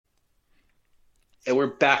And we're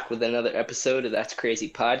back with another episode of That's Crazy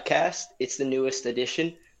Podcast. It's the newest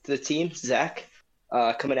addition to the team, Zach,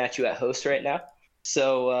 coming at you at host right now.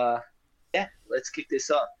 So, let's kick this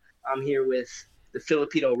off. I'm here with the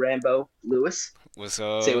Filipino Rambo, Lewis. What's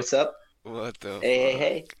Say up? what's up. What the Hey, hey, fuck?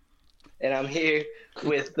 hey. And I'm here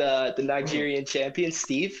with the Nigerian champion,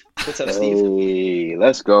 Steve. What's up, Steve? Hey,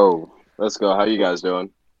 let's go. Let's go. How you guys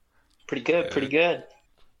doing? Pretty good, pretty Good. good.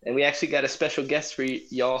 And we actually got a special guest for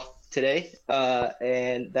y'all today,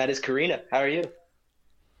 and that is Karina. How are you?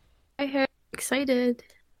 Hi, Harry. Excited.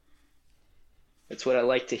 That's what I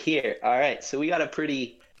like to hear. All right, so we got a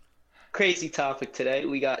pretty crazy topic today.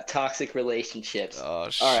 We got toxic relationships. Oh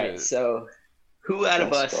All right, shit. so who out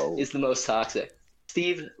of Let's us go. is the most toxic?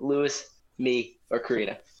 Steve, Lewis, me, or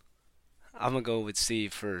Karina? I'm gonna go with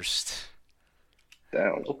Steve first.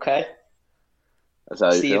 Damn. Okay. That's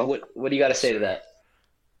how you Steve, feel? what do you got to Yes, say to sir. that?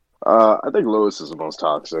 I think Lewis is the most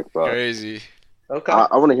toxic, but Crazy. Okay.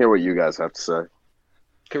 I want to hear what you guys have to say.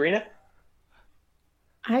 Karina?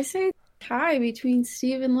 I say tie between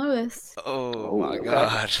Steve and Lewis. Oh Oh, my okay.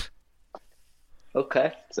 God.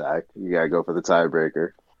 Okay. Zach, you gotta go for the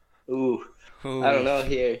tiebreaker. Ooh, Ooh. I don't know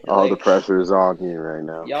here. All the Like, pressure is on you right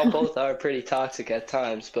now. y'all both are pretty toxic at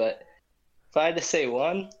times, but if I had to say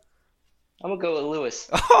one, I'm gonna go with Lewis.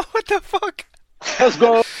 Oh, what the fuck? Let's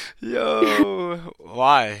go. Yo.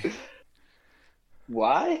 Why?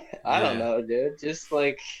 Why? I don't Yeah. know, dude. Just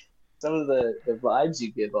like some of the vibes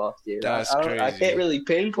you give off, dude. That's I can't crazy. really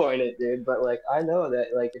pinpoint it, dude, but like I know that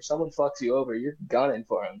like if someone fucks you over, you're gunning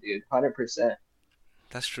for them, dude. 100%.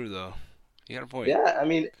 That's true though. You got a point. Yeah, I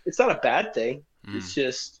mean, it's not a bad thing. It's Mm.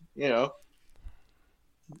 just,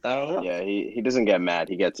 I don't know. Yeah, he doesn't get mad.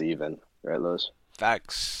 He gets even. Right, Lewis?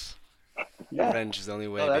 Facts. Yeah. Revenge is the only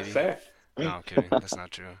way, Oh, that's baby. fair. No, I'm kidding. That's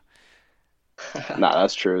not true. Nah,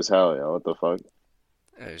 that's true as hell, yo. What the fuck?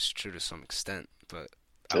 It's true to some extent, but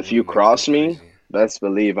I If you wouldn't make it cross go me, crazy. best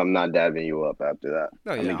believe I'm not dabbing you up after that.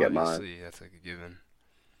 No, I'm yeah, gonna get mine. obviously, that's like a given.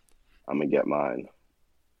 I'm gonna get mine.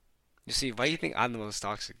 You see, why do you think I'm the most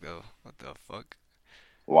toxic though? What the fuck?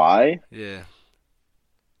 Why? Yeah.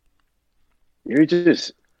 You're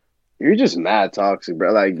just You're just mad toxic,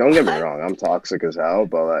 bro. Like, don't get me What? wrong, I'm toxic as hell,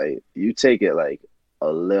 but like you take it like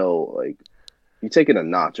a little like you take it a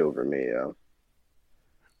notch over me, yo.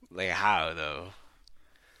 Like how though?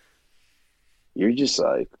 You're just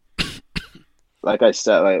like I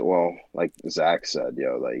said, like Zach said,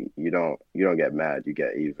 yo, like you don't get mad, you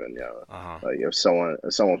get even, yo. Uh-huh. Like if someone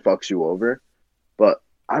fucks you over, but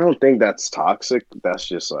I don't think that's toxic. That's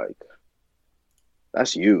just like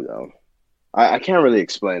that's you though. I can't really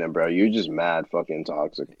explain it, bro. You're just mad fucking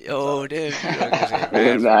toxic. Yo, dude, you don't gotta say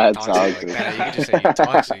You're mad mad fucking toxic like toxic. that. You can just say you're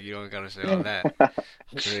toxic. You don't gotta say all that.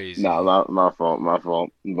 Crazy. Nah, my fault, my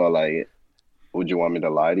fault. But like, would you want me to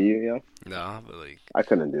lie to you, yo? No, but like, I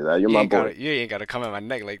couldn't do that. You're you my ain't boy. gotta, you ain't gotta come at my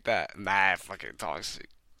neck like that. Mad fucking toxic.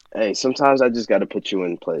 Hey, sometimes I just got to put you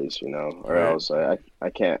in place, or Right. else I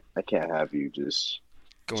can't have you just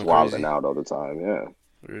Going wilding crazy. out all the time. Yeah.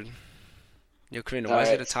 Weird. Yo, Karina, All why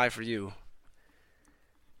is it a right. tie for you?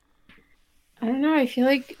 I don't know. I feel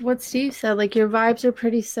like what Steve said, like your vibes are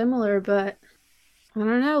pretty similar, but I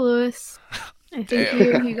don't know, Lewis. I think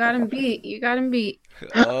Damn. you got him beat. You got him beat.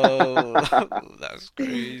 Oh, that's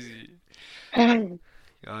crazy.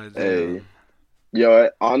 God Hey, damn. yo,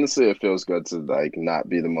 honestly, it feels good to like not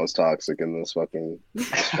be the most toxic in this fucking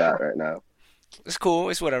chat right now. It's cool.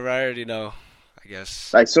 It's whatever. I already know. I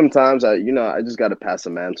guess. Like sometimes I just got to pass the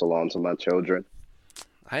mantle on to my children.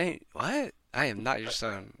 I ain't what? I am not your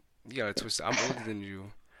son. You gotta twist it. I'm older than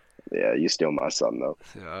you. Yeah, you still my son though.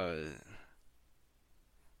 Uh,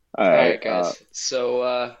 All All right. right, guys.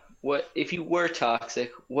 So, what if you were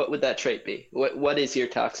toxic? What would that trait be? What is your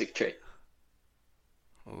toxic trait?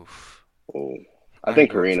 oof. Oh, I I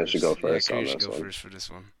think ain't going Karina should go Yeah, first on Karina should this go one. first for this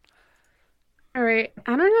one. All right.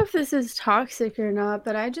 I don't know if this is toxic or not,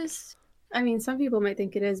 but I mean, some people might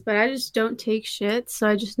think it is, but I just don't take shit, so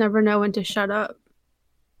I just never know when to shut up.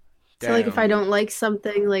 So, like, if I Damn. don't like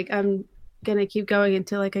something, like, I'm gonna keep going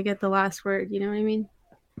until, like, I get the last word. You know what I mean?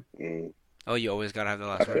 Mm, Oh, you always gotta have the I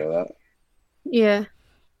last word. feel that. Yeah.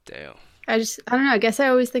 Damn. I don't know. I guess I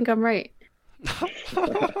always think I'm right.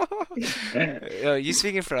 Yo, you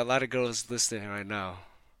speaking for a lot of girls listening right now.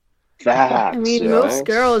 I Facts, mean, yo. most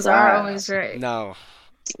girls are always Facts. right. No,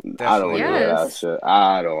 I don't want definitely to not. hear that Yes. shit.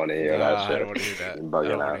 I don't want to hear No, that I shit. don't want to hear that. You're I bugging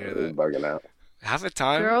don't want out. to hear You're that. bugging out. Half the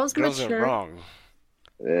time, Girls girls are mature. wrong.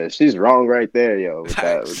 Yeah, she's wrong right there, yo, with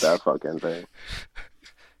Facts. that fucking thing.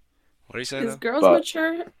 What are you saying Because though? girls But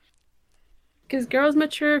mature. Because girls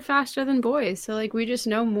mature faster than boys. So, like, we just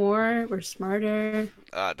know more. We're smarter.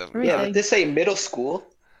 Definitely Yeah, not. but Everything. this ain't middle school.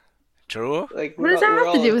 True. Like What does that we're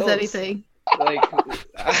have to all do with adults. anything? Like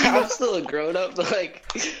I'm still a grown up. Like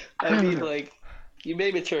I mean, like you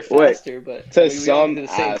may mature Wait, faster, but I to mean, we all get some to the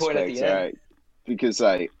same point at aspects, the end. right? Because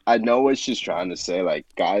like I know what she's trying to say. Like,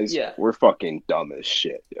 guys, Yeah. we're fucking dumb as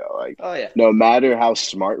shit, yo. Like, Oh yeah. no matter how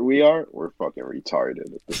smart we are, we're fucking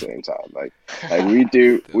retarded at the same time. Like we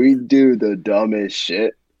do the dumbest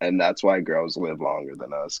shit, and that's why girls live longer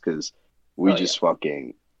than us, because we Oh, just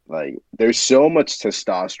fucking like. There's so much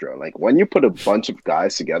testosterone. Like when you put a bunch of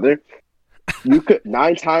guys together, you could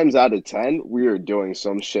 9 times out of 10, we are doing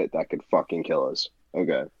some shit that could fucking kill us.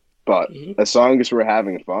 Okay, but Mhm. as long as we're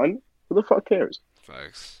having fun, who the fuck cares?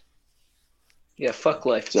 Facts. Yeah, fuck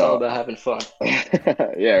life. It's So- all about having fun.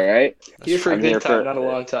 Yeah, right. That's Here for a I'm good here time, for- not a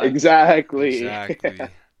long time. Exactly. Exactly.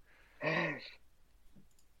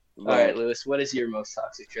 All right, Lewis, what is your most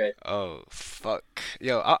toxic trait? Oh fuck.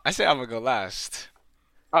 Yo, I say I'm gonna go last.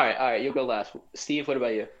 All right, you'll go last. Steve, what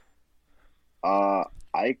about you?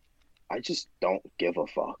 I just don't give a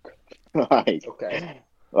fuck. like, Okay.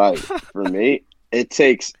 like for me, it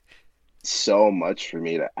takes so much for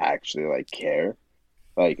me to actually like care.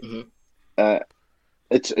 Like, Mhm.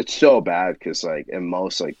 it's so bad because like in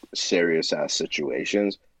most like serious ass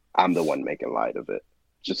situations, I'm the one making light of it,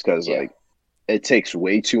 just because Yeah. like it takes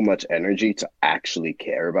way too much energy to actually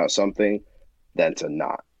care about something than to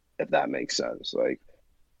not, if that makes sense. Like.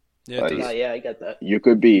 Yeah, Like, it No, does. yeah, I get that. You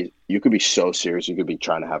could be so serious. You could be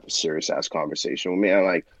trying to have a serious ass conversation with me, and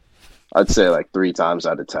like I'd say like 3 times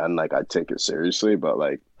out of 10, like I'd take it seriously. But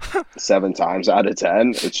like 7 times out of 10,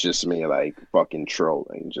 it's just me like fucking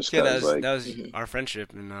trolling, just Yeah, because like that was Mhm. our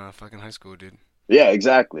friendship in fucking high school, dude. yeah,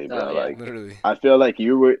 exactly, bro. Oh, yeah. Like Literally. I feel like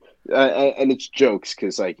you were, and it's jokes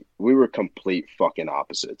because like we were complete fucking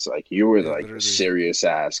opposites. Like you were Yeah, like literally. a serious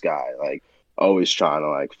ass guy, like always trying to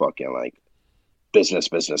like fucking like business,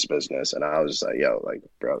 and I was just like, yo, like,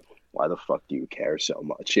 bro, why the fuck do you care so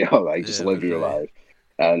much? Yo, like, just Yeah, live your literally. life.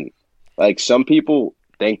 And like, some people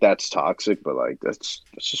think that's toxic, but like, that's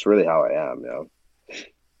just really how I am, yo.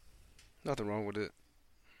 Nothing wrong with it.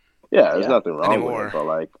 Yeah, there's Yeah. nothing wrong with Anymore. it, but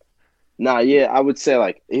like, nah, yeah, I would say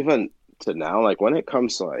like, even to now, like, when it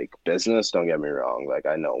comes to like business, don't get me wrong, like,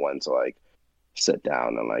 I know when to like sit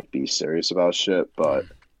down and like be serious about shit, but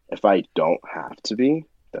if I don't have to be,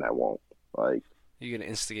 then I won't. Like, You're gonna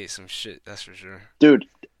instigate some shit, that's for sure. dude,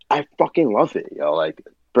 I fucking love it, yo. Like,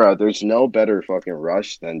 bro, there's no better fucking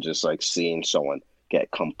rush than just like seeing someone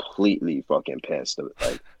get completely fucking pissed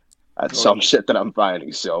at some shit that I'm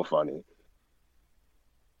finding so funny.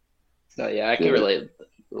 No, yeah, I can Yeah.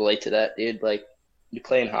 relate to that, dude. Like you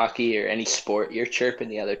playing hockey or any sport, you're chirping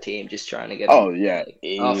the other team, just trying to get Oh them, yeah,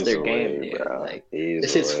 like, off their game, easily, dude. bro. Like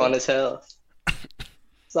this shit's Easily. fun as hell.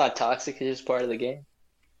 It's not toxic; it's just part of the game.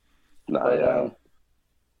 Nah, But yeah.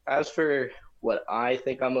 as for what I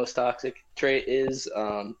think my most toxic trait is,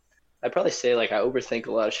 I'd probably say like I overthink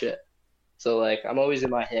a lot of shit. So like I'm always in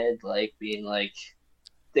my head, like being like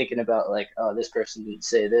thinking about like, oh, this person didn't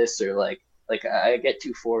say this, or like I get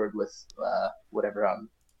too forward with whatever I'm,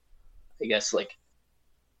 I guess like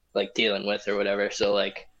dealing with or whatever. So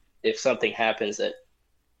like if something happens that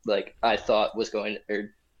like I thought was going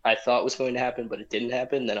to happen, but it didn't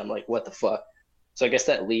happen, then I'm like, what the fuck? So I guess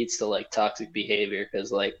that leads to like toxic behavior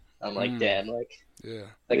because like I'm like, damn, like Yeah.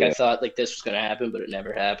 I Yeah. thought like this was gonna happen, but it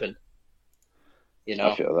never happened. You know?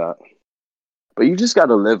 I feel that. But you just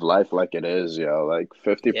gotta live life like it is, yo. Like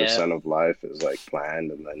 50% of life is like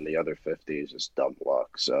planned, and then the other 50 is just dumb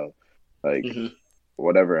luck. So, like, Mhm.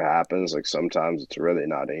 whatever happens, like sometimes it's really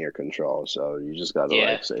not in your control. So you just gotta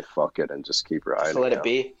Yeah. like say fuck it and just keep riding. Just let yo. it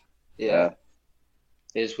be. Yeah.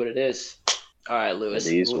 It is what it is. All right, Lewis.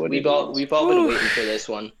 It is what we've it all is. we've all been Whew. waiting for this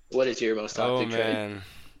one. What is your most Oh toxic trait? man.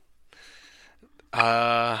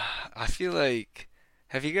 I feel like,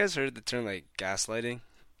 have you guys heard the term like gaslighting?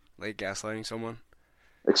 Like gaslighting someone?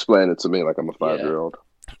 Explain it to me like I'm a 5-year-old.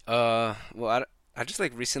 Well, I just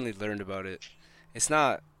like recently learned about it. It's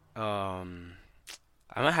not, I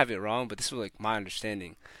might have it wrong, but this was like my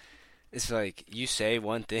understanding. It's like you say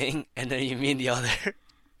one thing and then you mean the other.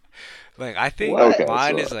 Like I think What? Okay,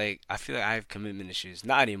 mine so- is like I feel like I have commitment issues.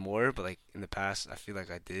 Not anymore, but like in the past, I feel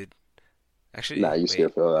like I did. Actually, Nah, you still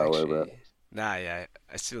feel that way, bro. Nah, yeah,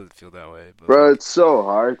 I still feel that way. But Bro, like, it's so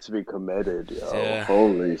hard to be committed, yo. Yeah.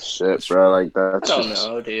 Holy shit, That's bro. true. Like I that's don't just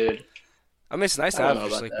know, dude. I mean, it's nice to I don't have know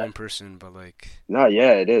just about like that. one person, but like, no,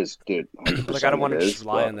 yeah, it is, dude. like I don't want to 100% it just is,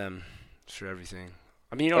 rely but- on them for everything.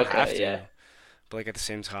 I mean, you don't Okay, have to, yeah. but like at the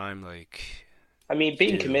same time, like, I mean,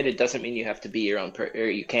 being Yeah. committed doesn't mean you have to be your own or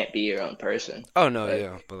you can't be your own person. oh no, Right.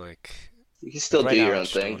 yeah, but like, You can still Right do now, your I own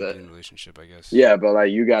just don't thing, want to but be in a relationship, I guess. Yeah, but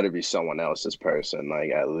like you got to be someone else's person, like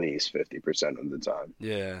at least 50% of the time.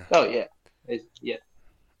 Yeah, oh yeah, yeah.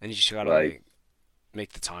 and you just gotta Like, like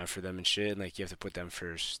make the time for them and shit. And, like you have to put them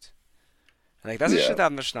first. And, like that's the yeah. shit that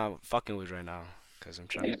I'm just not fucking with right now. Cause I'm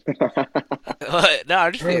trying to. No,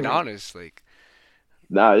 I'm just being honest. Like,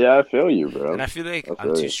 Nah, yeah, I feel you, and bro. I feel like I I'm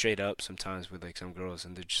feel too you. straight up sometimes with like some girls,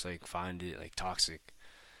 and they just like find it like toxic.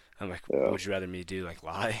 I'm like, what Yeah. would you rather me do? Like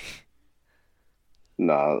lie?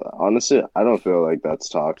 Nah, honestly, I don't feel like that's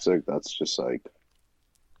toxic. That's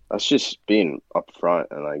just being upfront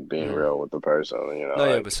and like being Mm. real with the person, No, yeah,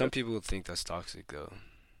 like but some people would think that's toxic though.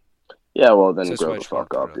 yeah, well So then that's why grow I the just want fuck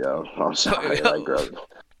to put up, it out there. yo. I'm sorry, like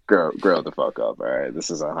grow the fuck up, all right? This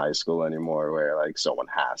isn't high school anymore where like someone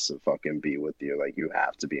has to fucking be with you. Like you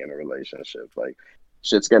have to be in a relationship. Like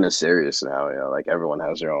shit's getting serious now, like everyone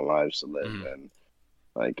has their own lives to live Mm. and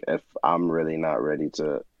like if I'm really not ready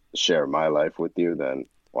to share my life with you, then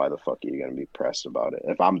why the fuck are you gonna be pressed about it?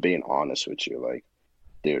 If I'm being honest with you, like,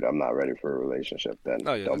 dude, I'm not ready for a relationship, then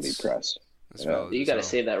Oh yeah, don't be pressed. that's Yeah. valid You as got to hell.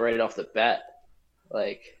 say that right off the bat.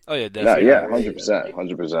 Like, Oh yeah, No, if you're definitely. not yeah, ready, hundred then percent, like,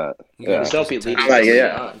 100%. You gotta Yeah. make don't those be leading Like, intentions. somebody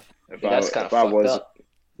yeah. on. If Like, I that's kind of if I fucked was up.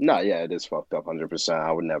 no, yeah, it is fucked up 100%.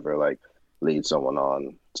 I would never like lead someone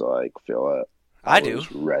on to like feel that I I do.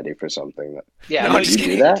 was ready for something that Yeah, No, I know I'm just you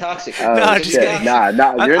do kidding. do. You're that? toxic. No, Oh I'm just You're shit. kidding. toxic.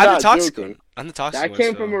 Nah, you're I'm the not toxic joking. one. I'm the toxic That one.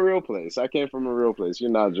 came from So a real place. That came from a real place. You're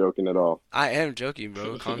not joking at all. I am joking,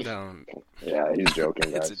 bro. Calm down. Yeah, he's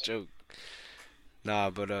joking, It's a guys. joke. Nah,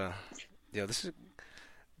 but yeah, this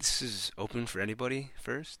is open for anybody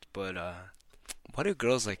first. But why do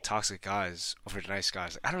girls like toxic guys over nice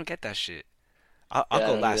guys? Like, I don't get that shit. I'll Yeah, I go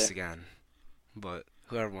don't last either. again, but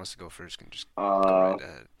whoever wants to go first can just go Uh, right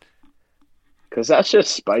ahead. cause that's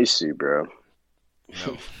just spicy, bro.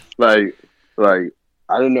 No. Like,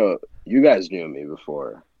 I don't know. You guys knew me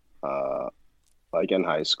before. Uh, like in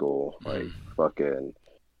high school, like Mm. fucking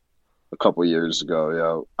a couple years ago,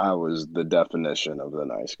 yo, I was the definition of the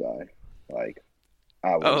nice guy. Like,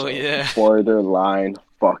 I was Oh a yeah. borderline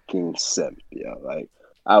fucking simp, yo. Like,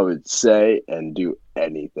 I would say and do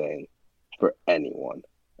anything for anyone.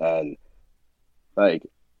 And, like,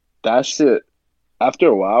 that shit, after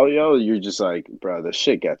a while, yo, you're just like, bro, this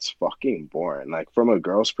shit gets fucking boring. Like, from a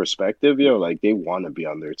girl's perspective, yo, like, they want to be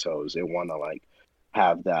on their toes. They want to, like,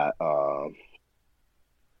 have that,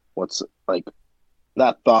 what's, like,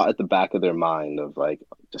 that thought at the back of their mind of like,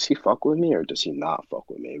 does he fuck with me or does he not fuck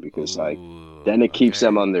with me? Because like Ooh. then it keeps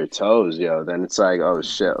them Okay. on their toes, yo. Then it's like, oh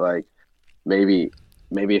shit, like maybe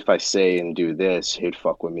if I say and do this, he'd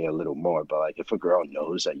fuck with me a little more. But like if a girl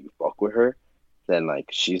knows that you fuck with her, then like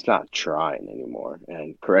she's not trying anymore.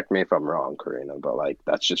 And correct me if I'm wrong, Karina, but like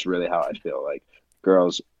that's just really how I feel. Like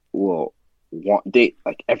girls will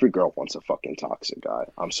like every girl wants a fucking toxic guy.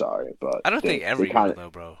 I'm sorry, but I don't think they every kind girl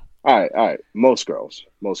of though, bro. all right. Most girls.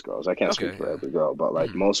 I can't speak Okay. for Yeah. every girl, but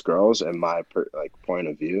like Mhm. most girls, in my point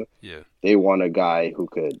of view, Yeah. they want a guy who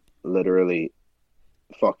could literally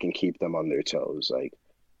fucking keep them on their toes, like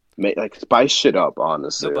make like spice shit up. No,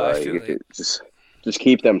 Honestly, but I like feel like. just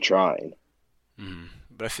keep them trying.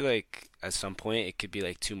 But I feel like at some point it could be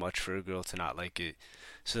like too much for a girl to not like it,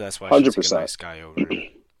 so that's why she Hundred took a percent, nice guy over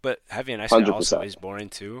it. But having a nice guy hundred also percent. is boring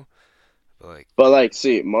too. But like, But like,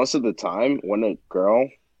 see, most of the time when a girl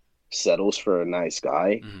settles for a nice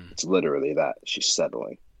guy, mhm. it's literally that she's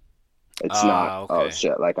settling. It's not, oh Okay.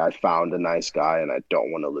 shit, like I found a nice guy and I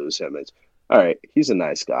don't want to lose him. It's all right, he's a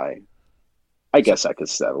nice guy. I So, guess I could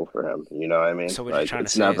settle for him. You know what I mean? so what you're Like trying to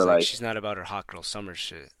it's say never is like like she's not about her hot girl summer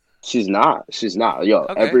shit. she's not. She's not. Yo,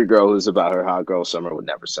 Okay, every girl who's about her hot girl summer would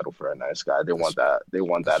never settle for a nice guy. They that's want that. They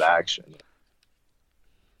want that's that true. action.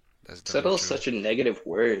 That's definitely Settle is true. such a negative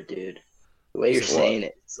word, dude. The way you're Is it What? saying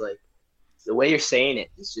it, it's like the way you're saying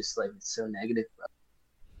it is just like it's so negative, bro.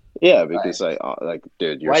 Yeah, Like, because like,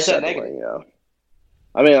 dude, you're why is that settling. negative? Yeah.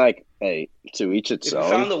 I mean, like, hey, to each its If you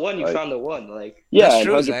own. found the one, you Like, found the one. Like, yeah, That's and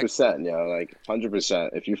true, hundred Zach. percent. You know, like 100%.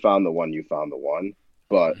 If you found the one, you found the one.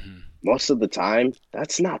 But Mhm. most of the time,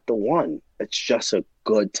 that's not the one. It's just a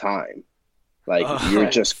good time. Like you're Oh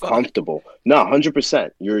just fuck. comfortable. No,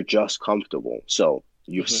 100%. You're just comfortable. So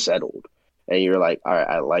you've mhm. settled, and you're like, all right,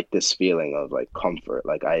 I like this feeling of like comfort.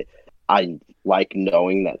 Like I like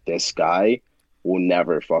knowing that this guy will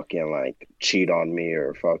never fucking like cheat on me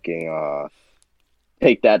or fucking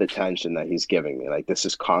take that attention that he's giving me. Like this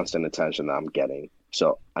is constant attention that I'm getting.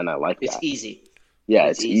 So, and I like It's that. easy. Yeah,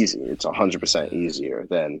 It's it's easy. easy. It's 100% easier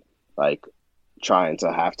than like trying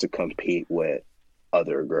to have to compete with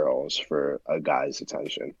other girls for a guy's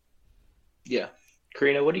attention. Yeah.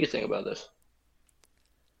 Karina, what do you think about this?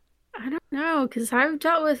 I don't know, because I've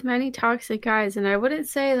dealt with many toxic guys, and I wouldn't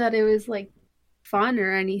say that it was like fun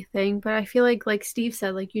or anything, but I feel like Steve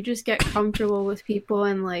said, like you just get comfortable with people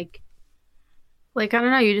and like I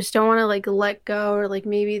don't know, you just don't want to like let go, or like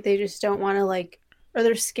maybe they just don't want to like, or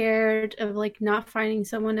they're scared of like not finding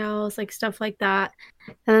someone else, like stuff like that.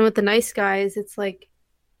 And then with the nice guys, it's like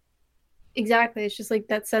exactly, it's just like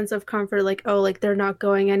that sense of comfort, like oh, like they're not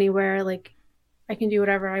going anywhere, like I can do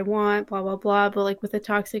whatever I want, blah blah blah. But like with a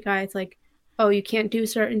toxic guy, it's like oh, you can't do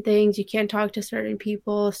certain things, you can't talk to certain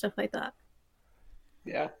people, stuff like that.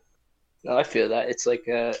 Yeah. No, I feel that. It's like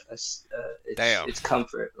Damn. it's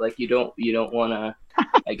comfort. Like you don't want to,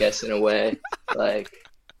 I guess in a way, like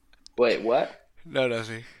wait, what? No,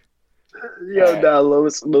 nothing. Yo, Alright. nah,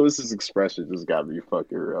 Lewis's expression just got me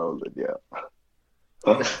fucking relevant. Yeah.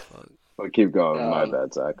 Oh, fuck. Well, keep going. My Um,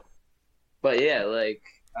 bad, Zach. But yeah, like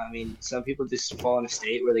I mean, some people just fall in a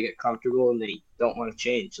state where they get comfortable and they don't want to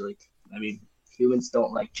change. Like I mean, humans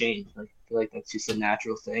don't like change. Like I feel like that's just a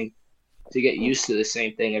natural thing to get used to the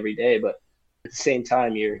same thing every day. But at the same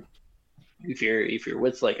time, if you're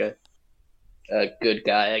with like a good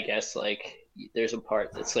guy, I guess like there's a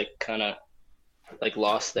part that's like kind of like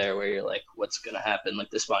lost there where you're like, what's gonna happen? Like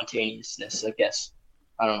the spontaneousness, I guess.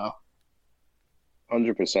 I don't know.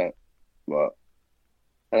 100%. But,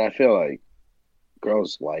 and I feel like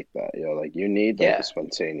girls like that, like you need like Yeah. a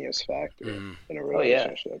spontaneous factor Mhm. in a Oh, yeah.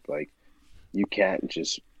 relationship. Like you can't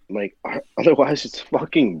just like otherwise it's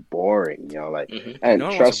fucking boring, like Hmm. and No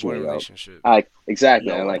one wants a trust me, boring yo. relationship. Exactly,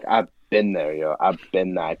 No and one. like I've been there, I've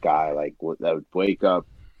been that guy like that would wake up.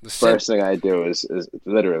 The simp. First thing I do is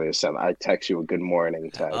literally send. I text you a good morning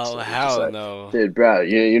text. Oh, and it's just hell like, no. dude, bro,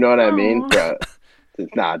 you know what I mean, Oh. bro?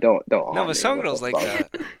 Nah, don't No, on but me. some What girls the like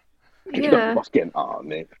fuck? that. Yeah. Don't fucking on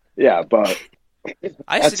me. Yeah, but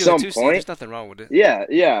I used at to do it some too, Steve. point, There's nothing wrong with it. yeah.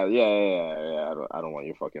 I don't want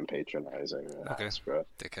you fucking patronizing, Okay. ass, bro.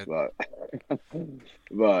 Dickhead.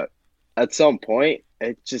 But at some point,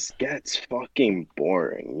 it just gets fucking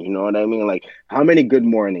boring. You know what I mean? Like, how many good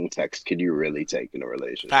morning texts could you really take in a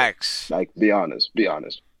relationship? Facts. Like, be honest.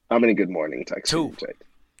 How many good morning texts Two. can you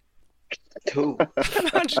take? Two.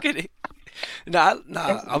 I'm just kidding. Nah,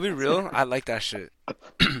 I'll be real. I like that shit.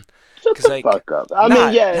 Shut 'Cause, the like, fuck up. I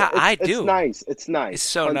mean, yeah, nah, I it's do. nice. It's nice. It's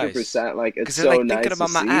so nice. 100%. Like, it's Because they're so like nice thinking about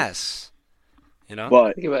to my see. ass. You know?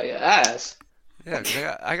 But Think about your ass. Yeah, 'cause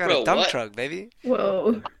I got Bro, a dump what? truck, baby.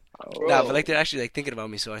 Whoa. Bro. Nah, but like they're actually like thinking about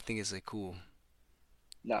me, so I think it's like cool.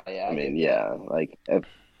 No, yeah. I mean, get that. yeah, like,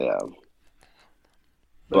 yeah.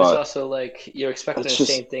 But it's But also like you're expecting the it's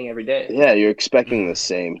just, same thing every day. yeah, you're expecting Mhm. the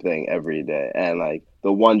same thing every day, and like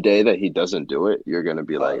the one day that he doesn't do it, you're gonna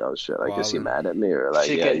be like, oh shit, like, is he Wildin'. mad at me, or like,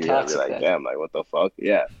 Shit yeah, getting you're gonna be toxic like, then. damn, like, what the fuck,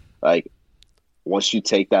 yeah, like once you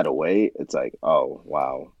take that away, it's like, oh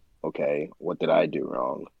wow, okay, what did I do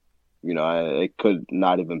wrong? It could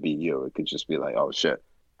not even be you. It could just be like, oh shit,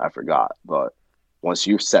 I forgot. But once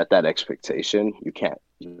you set that expectation, you can't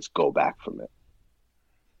just go back from it.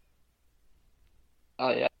 Oh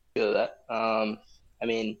yeah, I feel that. I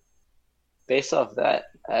mean, based off that,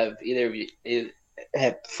 have either of you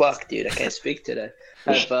fuck, dude, I can't speak today.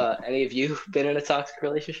 Have any of you been in a toxic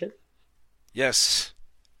relationship? Yes.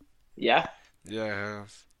 Yeah, Yeah, I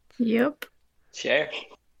have. Yep. share.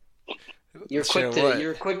 You're Share quick to what?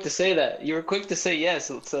 you're quick to say that. You were quick to say yes,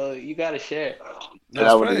 so you gotta share. No, And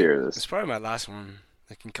I want to hear it's this. probably my last one,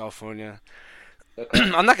 like in California. Okay.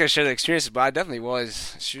 I'm not gonna share the experience, but I definitely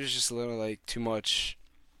was. She was just a little like too much.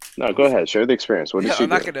 No, go ahead. Share the experience. What did Yeah, she I'm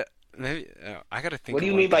not do? gonna. Maybe I gotta think. What do of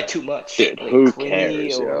you one mean by thing. too much? Dude, Like who clingy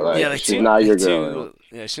cares, yo? or Like, Yeah, like she's too, not your like, girl too. anymore.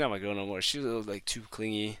 Yeah, she's not my girl no more. She was a little like too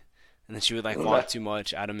clingy, and then she would like Okay. want too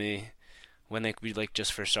much out of me. When like we like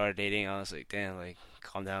just first started dating, I was like, damn, like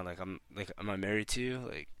calm down. Like am I married to you?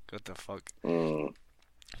 Like what the fuck? Mm.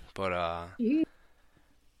 But You-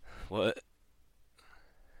 what?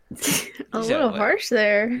 A Yeah, little what? harsh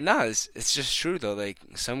there. Nah, it's just true though. Like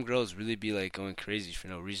some girls really be like going crazy for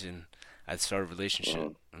no reason at the start of a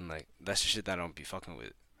relationship, and like that's the shit that I don't be fucking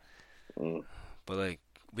with. Mm. But like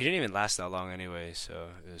we didn't even last that long anyway, so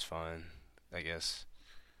it was fine, I guess.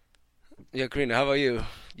 Yeah, Karina, how about you?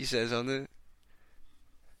 You said something.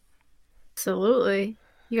 Absolutely.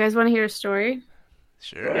 You guys want to hear a story? Go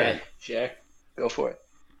Sure. ahead, share. Go for it.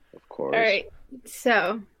 Of course. All right.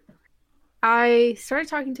 So I started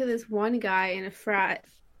talking to this one guy in a frat.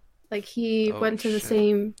 Like he Oh, went to the shit.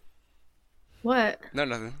 same. What? No,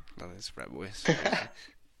 nothing. Nothing. It's frat boys.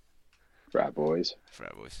 Frat boys.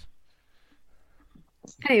 Frat boys.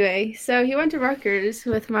 Anyway, so he went to Rutgers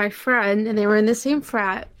with my friend, and they were in the same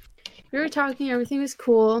frat. We were talking, everything was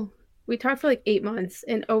cool. We talked for like 8 months,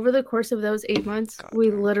 and over the course of those 8 months, God. we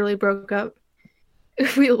literally broke up.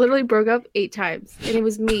 we literally broke up 8 times, and it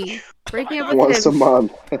was me breaking up with Once a him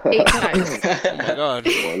month. 8 times. Oh my god.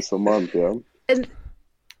 Once a month, yeah.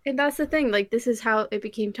 And that's the thing, like, this is how it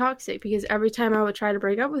became toxic, because every time I would try to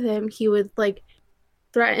break up with him, he would, like,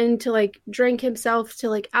 threaten to, like, drink himself to,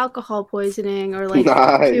 like, alcohol poisoning, or, like,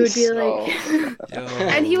 he would be Nice. like... Yo.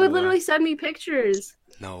 And he would literally send me pictures.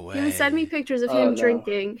 No way. He would send me pictures of Oh, him no.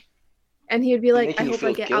 drinking, and he would be like, Making I you hope I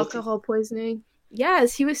feel get guilty? alcohol poisoning.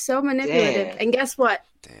 Yes, he was so manipulative. Damn. And guess what?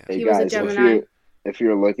 Damn. Hey He was a guys, Gemini. if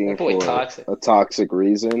you're looking That boy for toxic. a toxic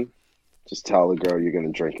reason, just tell the girl you're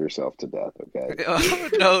gonna drink yourself to death, okay? Oh,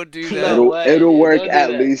 no, do that. No it'll way, it'll dude. work Don't do at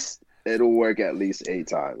that. least it'll work at least 8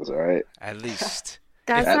 times, all right? At least.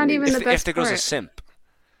 That's At not least. even the If best the girl's a part. simp.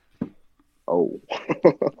 Oh.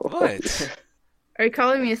 What? Are you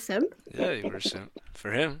calling me a simp? Yeah, you were a simp.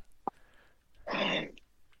 For him.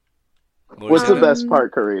 What's the Um, best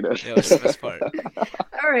part, Karina? Yeah, what's the best part?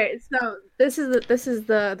 All right, so this is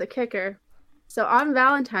the kicker. So on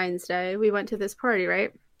Valentine's Day, we went to this party,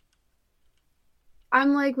 right?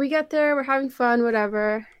 I'm like, we get there, we're having fun,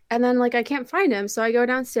 whatever. And then, like, I can't find him. So I go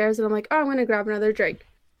downstairs and I'm like, oh, I'm going to grab another drink.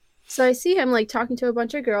 So I see him, like, talking to a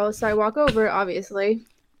bunch of girls. So I walk over, obviously.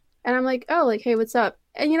 And I'm like, oh, like, hey, what's up?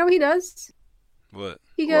 And you know what he does? What?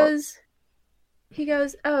 He What?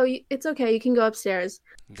 goes, oh, it's okay. You can go upstairs.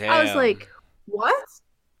 Damn. I was like, what?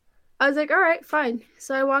 I was like, all right, fine.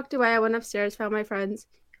 So I walked away. I went upstairs, found my friends.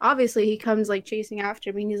 Obviously, he comes, like, chasing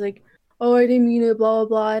after me. And he's like, oh, I didn't mean it, blah, blah,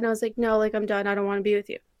 blah. And I was like, no, like, I'm done. I don't want to be with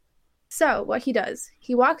you. So what he does,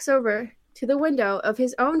 he walks over to the window of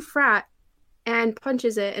his own frat and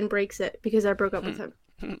punches it and breaks it because I broke up with him.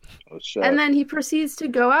 Oh, shit. And then he proceeds to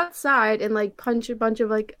go outside and, like, punch a bunch of,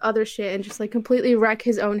 like, other shit and just, like, completely wreck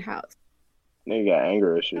his own house. Nigga got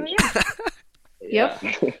anger issues. Oh, yeah,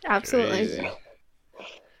 Yeah. absolutely. Crazy.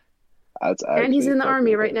 That's And he's actually in the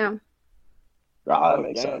army fucking- right now. Ah, that Oh,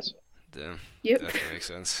 makes damn. sense. Damn. Yep. That makes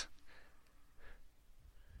sense.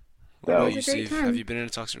 That What about was you, a great Steve? time. Have you been in a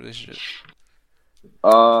toxic relationship?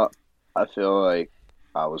 I feel like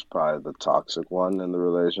I was probably the toxic one in the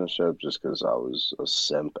relationship just because I was a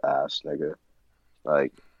simp ass nigga.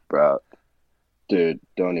 Like, bro, dude,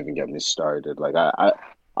 don't even get me started. Like, I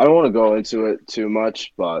don't want to go into it too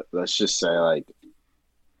much, but let's just say, like,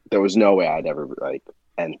 there was no way I'd ever, like,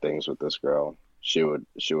 end things with this girl. She would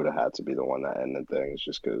have had to be the one that ended things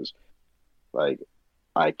just because, like,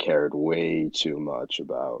 I cared way too much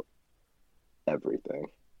about everything,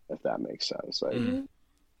 if that makes sense. Like, Mhm.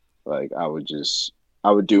 like I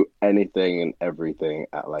would do anything and everything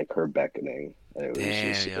at, like, her beckoning. And it was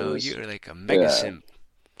Damn, it yo, was- you're like a mega yeah. simp.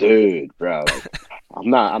 dude, bro. Like,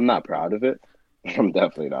 I'm not proud of it. I'm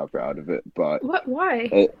definitely not proud of it. But What? Why?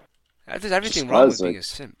 There's everything Just wrong with cause, being like- a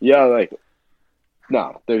simp. yeah, like,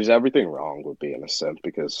 no, there's everything wrong with being a simp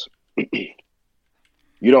because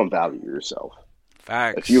you don't value yourself.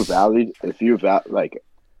 Facts. Like,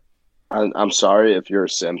 I'm sorry if you're a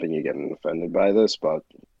simp and you're getting offended by this, but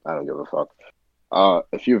I don't give a fuck.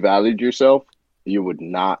 If you valued yourself, you would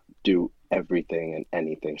not do everything and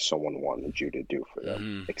anything someone wanted you to do for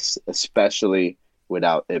them, Mhm. especially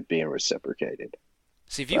without it being reciprocated.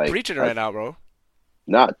 See, if you like, preach it I- right now, bro.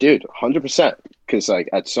 Nah, dude, 100%. Because, like,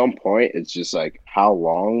 at some point, it's just like, how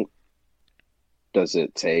long does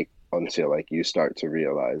it take until, like, you start to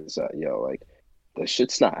realize that, yo, like, the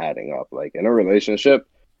shit's not adding up. Like, in a relationship,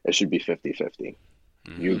 it should be 50-50.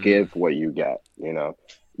 You Mhm. give what you get, you know?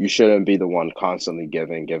 You shouldn't be the one constantly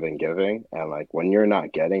giving. And, like, when you're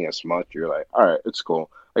not getting as much, you're like, all right, it's cool.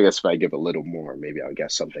 I guess if I give a little more, maybe I'll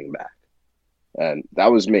get something back. And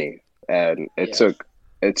that was me. And it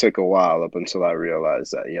took a while up until I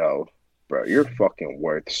realized that, yo, bro, you're fucking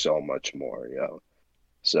worth so much more, yo.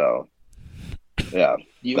 So, yeah,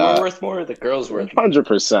 You That- were worth more, or the girl's worth more?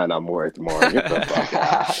 100% I'm worth more. Get the fuck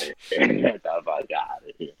out of here. Get the fuck out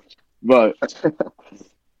of here. But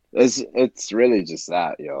it's really just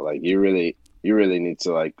that, yo. Like, you really need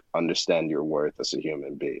to, like, understand your worth as a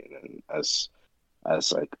human being and as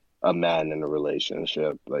like a man in a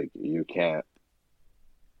relationship. Like, you can't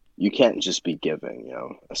just be giving, you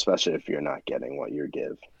know, especially if you're not getting what you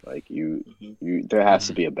give. Like, Mhm. there has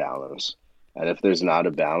to be a balance. And if there's not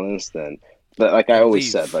a balance, then, but like I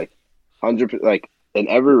always Leave. said, like 100, like in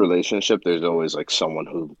every relationship, there's always like someone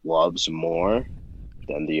who loves more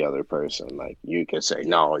than the other person. Like, you could say,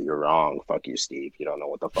 no, you're wrong. Fuck you, Steve. You don't know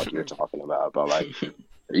what the fuck you're talking about. But, like,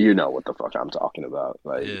 you know what the fuck I'm talking about.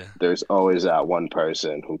 Like, Yeah. there's always that one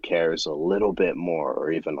person who cares a little bit more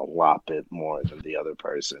or even a lot bit more than the other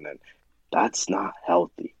person. And that's not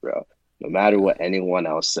healthy, bro. No matter what anyone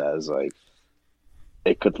else says, like,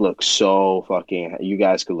 it could look so fucking, you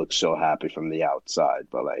guys could look so happy from the outside,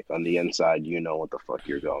 but like on the inside, you know what the fuck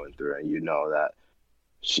you're going through, and you know that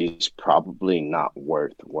she's probably not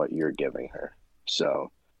worth what you're giving her.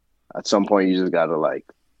 So at some point, you just gotta like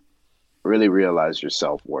really realize your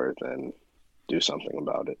self-worth and do something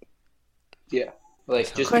about it. Yeah.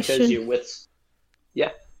 Like just Question. because you're with.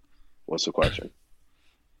 Yeah. What's the question?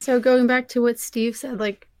 So going back to what Steve said,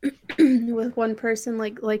 like with one person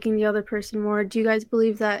like liking the other person more, do you guys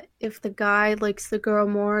believe that if the guy likes the girl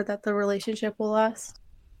more, that the relationship will last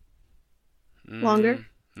longer?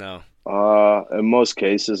 No. In most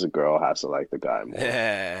cases, a girl has to like the guy more.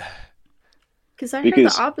 Yeah. Because I heard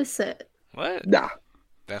Because- the opposite. What? Nah.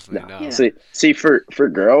 Definitely No. no. Yeah. See, for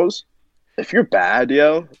girls, if you're bad,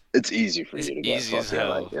 yo, it's easy for It's you to get easy as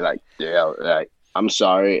fucking hell. like, I'm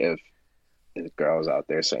sorry if girls out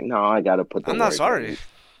there saying, no, I gotta put the I'm not work sorry. in.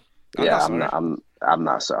 I'm Yeah, not I'm sorry. not. I'm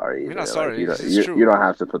not sorry. You're either. not sorry, Like, you, this don't, is you, true. you don't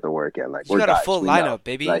have to put the work in. Like You we're got a guys, full we know. lineup,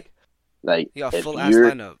 baby. Like You got a if full ass you're,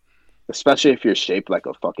 lineup. especially if you're shaped like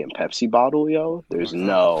a fucking Pepsi bottle, yo, there's my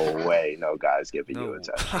no way no guy's giving you No.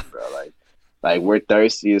 attention, bro. Like we're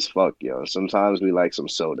thirsty as fuck, yo. Sometimes we like some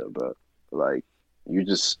soda, but like you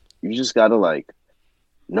just gotta like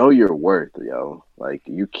know your worth, yo. Like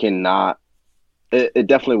you cannot. It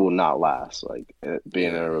definitely will not last. Like being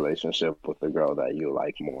in Yeah. a relationship with a girl that you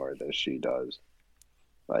like more than she does.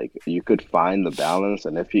 Like you could find the balance,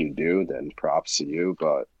 and if you do, then props to you.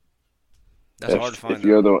 But That's hard to find. if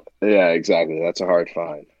you're though. yeah, exactly. That's a hard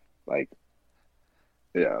find. Like,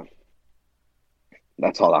 yeah.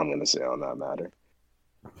 That's all I'm gonna say on that matter.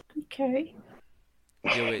 Okay.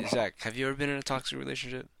 Yo, wait, Zach, have you ever been in a toxic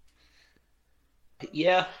relationship?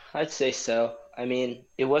 Yeah, I'd say so. I mean,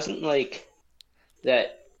 it wasn't like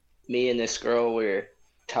that me and this girl were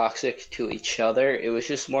toxic to each other. It was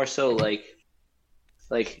just more so like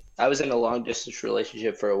I was in a long distance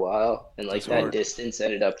relationship for a while, and like That's that hard. distance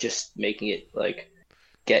ended up just making it like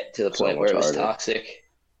get to the So point much where it was harder. toxic.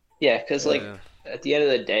 Yeah, because like Yeah. at the end of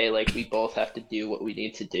the day, like we both have to do what we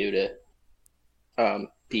need to do to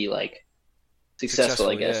be like successful,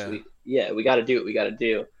 I guess. Successful, We got to do what we got to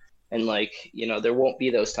do. And like, you know, there won't be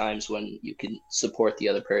those times when you can support the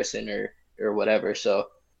other person or whatever. So,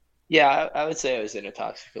 yeah, I would say I was in a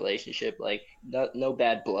toxic relationship. Like, no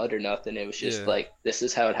bad blood or nothing. It was just Yeah. like this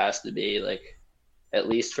is how it has to be. Like, at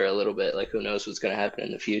least for a little bit. Like, who knows what's gonna happen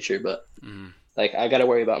in the future? But Mhm. like, I gotta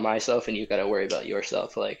worry about myself, and you gotta worry about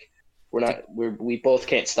yourself. Like, we both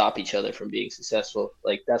can't stop each other from being successful.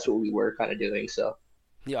 Like, that's what we were kind of doing. So,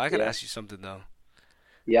 Yo, I gotta Yeah. ask you something though.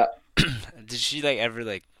 yeah. Did she like ever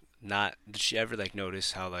like not? Did she ever like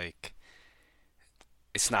notice how like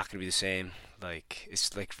it's not gonna be the same? Like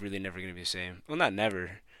it's like really never gonna be the same. Well, not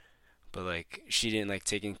never, but like she didn't like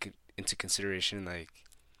take into consideration like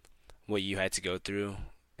what you had to go through,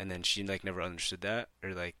 and then she like never understood that,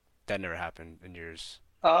 or like that never happened in yours.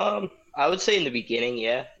 I would say in the beginning,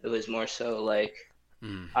 yeah, it was more so like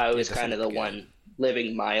I Yeah, was definitely kind of the beginning. one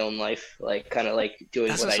living my own life, like kind of like doing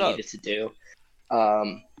That's what what's I up. needed to do.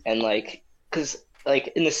 And like, cause like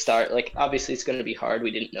in the start, like obviously it's gonna be hard.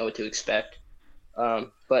 We didn't know what to expect.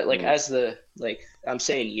 But like as the like I'm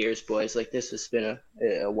saying years, boys, like this has been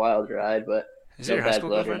a wild ride, but Is it no your high bad school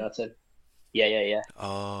blood or girlfriend? nothing. Yeah.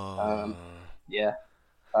 Oh, Yeah.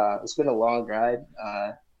 It's been a long ride.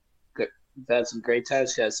 We've had some great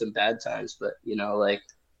times, we've had some bad times, but you know, like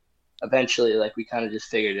eventually, like we kind of just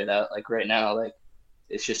figured it out. Like right now, like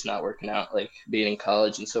it's just not working out. Like being in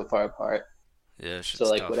college and so far apart. yeah, So shit's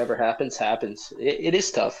like tough. whatever happens, happens. It is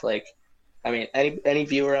tough. Like, I mean, any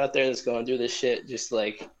viewer out there that's going through this shit, just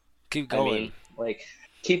like Keep I going. mean, like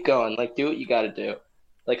keep going. Like do what you got to do.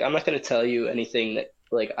 Like I'm not gonna tell you anything that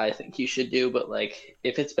like I think you should do, but like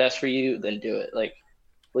if it's best for you, then do it. Like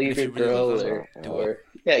leave if your you really love girl them, do or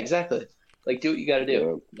yeah, exactly. Like do what you got to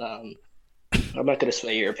do. I'm not gonna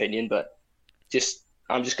sway your opinion, but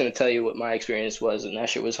I'm just gonna tell you what my experience was, and that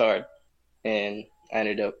shit was hard, and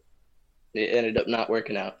it ended up not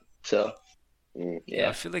working out. So Mm. Yeah, I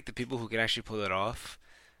yeah. feel like the people who can actually pull it off,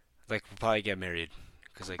 like, will probably get married,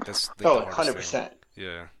 because like that's like Oh, the hardest thing. 100%.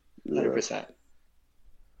 Yeah, 100%.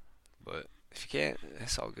 but if you can't,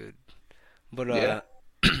 that's all good. But Yeah.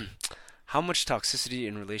 how much toxicity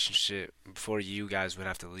in relationship before you guys would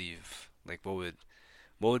have to leave? Like, what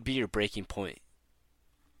would be your breaking point?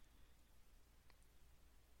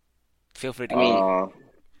 Feel free to I mean, go.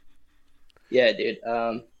 Yeah, dude.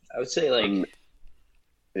 I would say like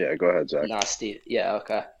Yeah, go ahead, Zach. nasty. Yeah,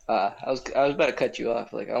 okay. I was about to cut you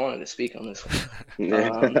off. Like I wanted to speak on this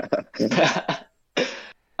one.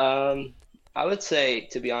 I would say,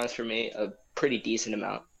 to be honest, for me, a pretty decent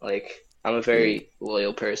amount. Like I'm a very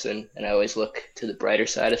loyal person, and I always look to the brighter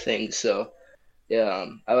side of things. So yeah,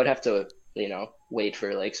 I would have to, wait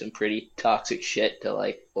for like some pretty toxic shit to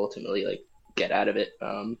like ultimately like get out of it.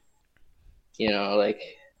 Like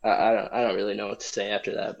I don't really know what to say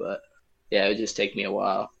after that, but yeah, it would just take me a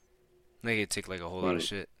while. Like it take like a whole lot of Mm.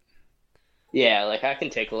 shit. Yeah, like I can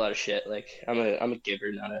take a lot of shit. Like I'm a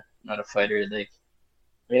giver, not a fighter. Like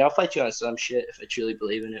I mean, I'll fight you on some shit if I truly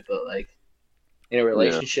believe in it, but like in a Yeah,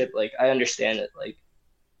 relationship, like I understand that like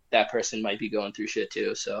that person might be going through shit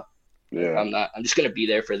too. So like yeah, I'm just gonna be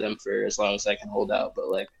there for them for as long as I can hold out, but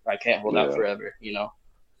like I can't hold out yeah. forever.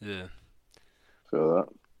 Yeah. Feel that.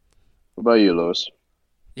 What about you, Lewis?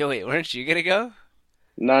 Yo, wait, weren't you gonna go?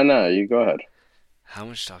 No, no, you go ahead. How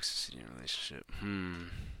much toxicity in a relationship?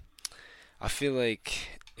 I feel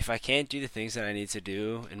like if I can't do the things that I need to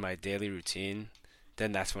do in my daily routine,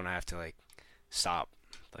 then that's when I have to like stop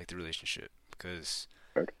like the relationship because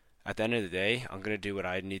Right. at the end of the day, I'm gonna do what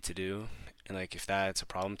I need to do, and like if that's a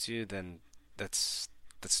problem to you, then that's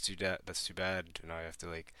that's too bad, and I have to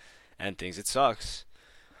like end things. It sucks,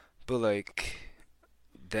 but like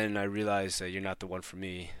then I realize that you're not the one for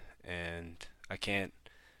me, and I can't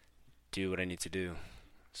do what I need to do.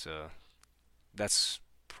 So that's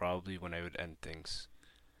probably when I would end things.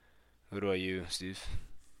 What about you, Steve?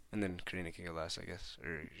 And then Karina can go last, I guess,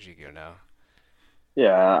 or she can go now.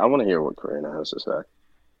 Yeah, I want to hear what Karina has to say.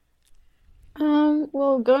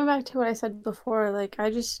 Well, going back to what I said before, like I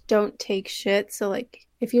just don't take shit. So like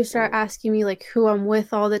if you start Mm. asking me like who I'm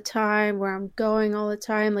with all the time, where I'm going all the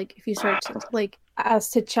time, like if you start to like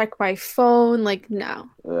ask to check my phone, like no,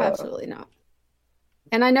 Yeah, absolutely not.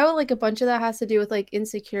 And I know like a bunch of that has to do with like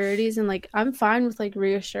insecurities and like I'm fine with like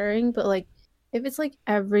reassuring, but like if it's like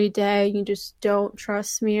every day you just don't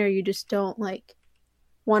trust me or you just don't like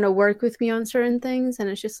want to work with me on certain things and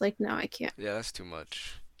it's just like no, I can't. Yeah, that's too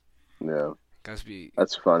much. yeah. Guys be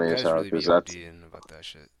That's funny as guys hell really because be that's ODing about that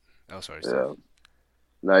shit. Oh, sorry, Steve. yeah.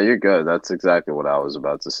 No, you're good. That's exactly what I was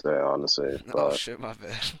about to say, honestly. Oh But shit, my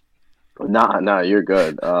bad. nah, you're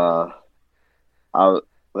good. I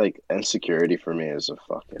like insecurity for me is a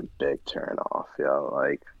fucking big turn off, yo.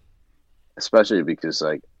 Like, especially because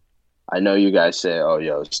like I know you guys say, "Oh,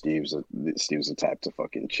 yo, Steve's the type to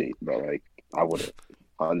fucking cheat," but like I wouldn't,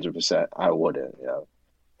 100%. I wouldn't, yo,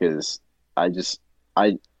 because I just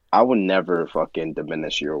I I would never fucking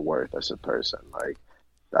diminish your worth as a person. Like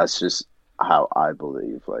that's just how I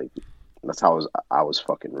believe. Like that's how I was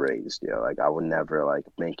fucking raised, yo. Like I would never like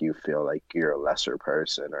make you feel like you're a lesser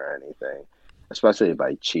person or anything. Especially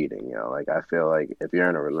by cheating, Like I feel like if you're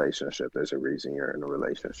in a relationship, there's a reason you're in a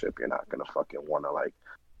relationship. You're not gonna fucking wanna like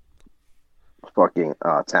fucking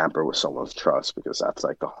tamper with someone's trust because that's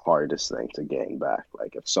like the hardest thing to gain back.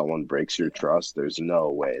 Like if someone breaks your trust, there's no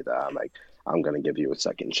way that I'm gonna give you a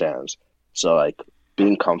second chance. So like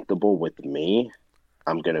being comfortable with me,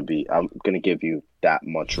 I'm gonna give you that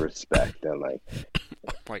much respect and like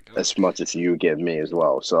Oh my god. as much as you give me as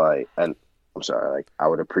well. So and I'm sorry, like I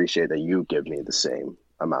would appreciate that you give me the same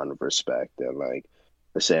amount of respect and like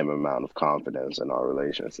the same amount of confidence in our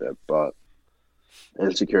relationship. But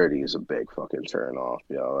insecurity is a big fucking turn off,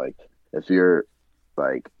 Like if you're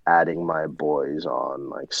like adding my boys on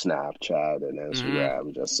like Snapchat and Mhm.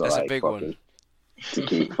 Instagram just to That's a like big one. fucking to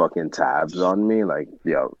keep fucking tabs on me, like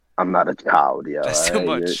I'm not a child, That's All too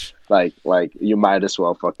right, you're much. like you might as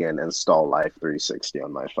well fucking install Life 360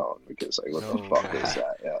 on my phone because like what the No fuck is way.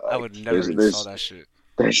 that? Yeah, I like would never there's install there's that shit.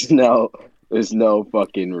 there's no there's no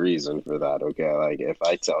fucking reason for that. Okay, like if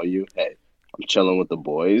I tell you, hey, I'm chilling with the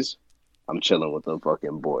boys. I'm chilling with the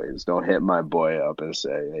fucking boys. Don't hit my boy up and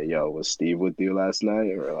say, "Hey, yo, was Steve with you last night?"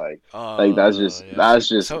 Or like that's just Yeah. that's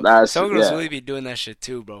just So that's some girls yeah. really be doing that shit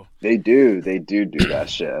too, bro. They do that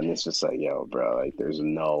shit, and it's just like, yo, bro, like there's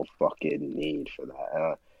no fucking need for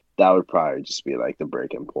that. That would probably just be like the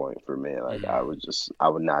breaking point for me. Like Mm. I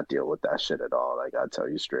would not deal with that shit at all. Like I'd tell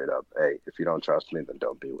you straight up, hey, if you don't trust me, then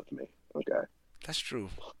don't be with me. Okay, That's true.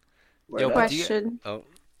 Yo, word but up. do you? Question. Oh,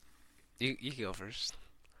 you can go first.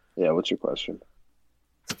 Yeah, what's your question?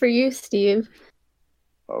 It's for you, Steve.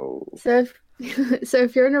 Oh, So if so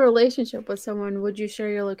if you're in a relationship with someone, would you share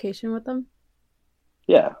your location with them?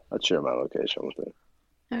 yeah, I'd share my location with you.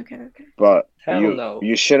 Okay, okay. But Hell no.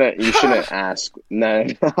 you shouldn't ask no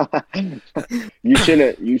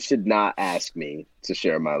you should not ask me to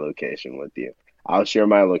share my location with you. I'll share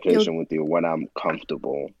my You'll location with you when I'm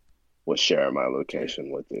comfortable with sharing my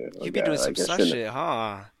location with you. You be Okay, doing some like it sus shouldn't shit,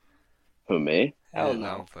 huh? for me. Hell Yeah, no,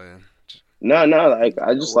 I'm no. playing. No, like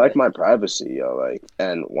I No just like way. my privacy, Like,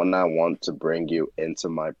 and when I want to bring you into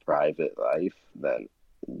my private life, then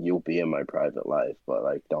you'll be in my private life. But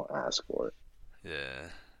like, don't ask for it. Yeah.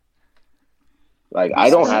 Like I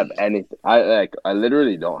don't have anything. I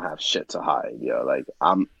literally don't have shit to hide. Like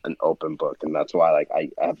I'm an open book, and that's why like I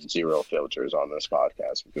have zero filters on this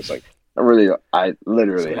podcast because like I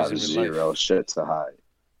literally So have is in real zero life. shit to hide.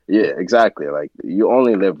 Yeah, exactly. Like you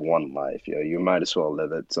only live one life. You might as well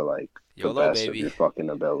live it to like the YOLO, best of baby. your fucking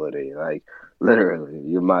ability. Like literally,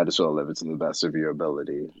 you might as well live it to the best of your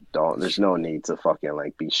ability. There's no need to fucking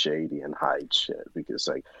like be shady and hide shit because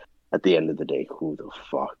like at the end of the day, who the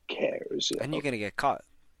fuck cares? And you're gonna get caught.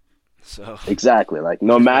 So Exactly. Like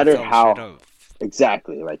might as well tell 'em straight up.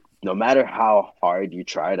 exactly. Like no matter how hard you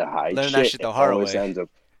try to hide Learn that shit, shit the hard way.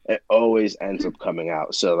 it always ends up coming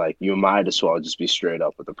out. So like you might as well just be straight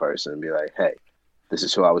up with the person and be like, hey, this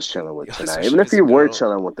is who I was chilling with Yo, tonight. especially Even if if it's a you were girl.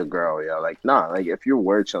 chilling with the girl, like nah, like if you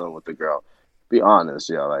were chilling with the girl, be honest,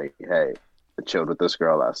 like, hey, I chilled with this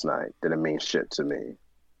girl last night. Didn't mean shit to me.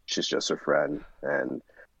 She's just a friend and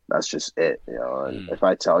that's just it, and if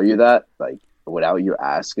I tell you that, like without you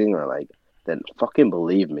asking or like then fucking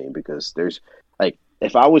believe me because there's like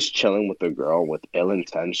if I was chilling with a girl with ill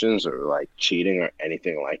intentions or like cheating or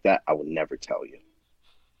anything like that, I would never tell you.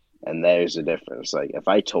 And there's the difference. Like if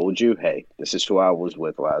I told you, hey, this is who I was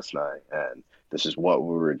with last night and this is what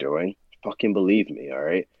we were doing, fucking believe me, all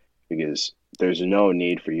right? Because there's no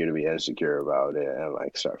need for you to be insecure about it and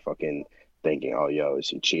like start fucking thinking, oh yo, is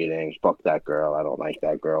he cheating? Fuck that girl. I don't like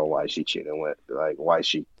that girl. Why is she cheating with like why is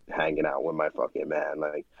she hanging out with my fucking man?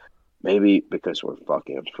 Like maybe because we're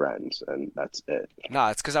fucking friends and that's it. Nah,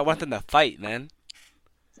 it's because I want them to fight, man.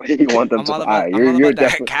 You want them I'm to all lie. about, I'm all You're about that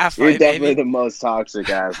definitely calf you're fight, definitely baby. the most toxic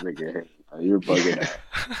ass nigga here. You're bugging out.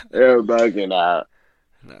 You're bugging out.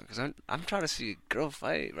 No, because I'm trying to see a girl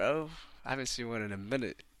fight, bro. I haven't seen one in a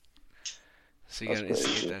minute. So you That's gotta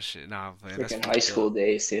instigate crazy. that shit. Nah, I'm playing. That's Freaking fucked high school up.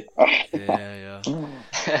 days, dude.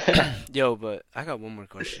 Yeah. Yo, but I got one more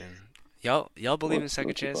question. Y'all believe in second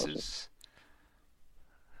What's your question? chances?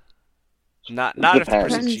 Not It if the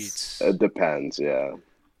person depends. cheats. It depends, yeah.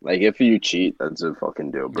 Like if you cheat, that's a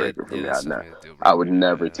fucking deal breaker for me. that's definitely a deal I would breaker,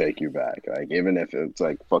 never yeah. take you back. Like even if it's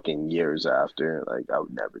like fucking years after, like I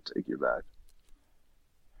would never take you back.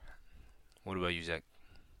 What about you, Zach?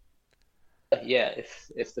 Yeah,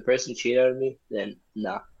 if the person cheated on me, then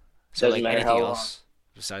nah. So Doesn't like matter anything how long. else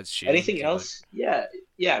besides cheating? Anything you would- else? Yeah,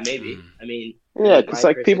 maybe. Mm. I mean, Yeah, my because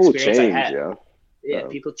like first people experience I change, had. yeah. Yeah, Yeah.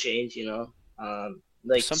 people change, like Some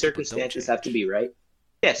people don't circumstances have to change. be right.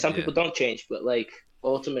 Yeah, some Yeah. people don't change, but like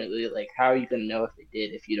ultimately, like how are you gonna know if they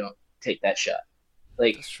did if you don't take that shot?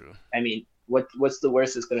 Like, That's true. I mean, what's the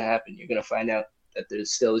worst that's gonna happen? You're gonna find out that they're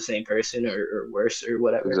still the same person or worse or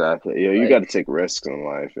whatever. Exactly. Yeah, you Like- got to take risks in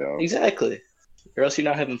life, yo, Exactly. Or else you're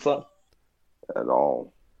not having fun. at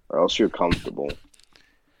all, or else you're comfortable.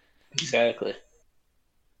 Exactly.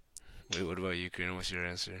 Wait, what about you, Karina? What's your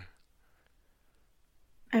answer?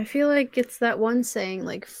 I feel like it's that one saying,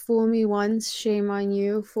 like, fool me once, shame on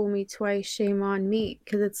you, fool me twice, shame on me.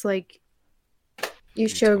 Because it's like, you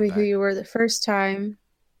to showed go me who back. you were the first time,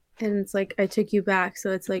 and it's like, I took you back,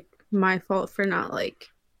 so it's like my fault for not, like,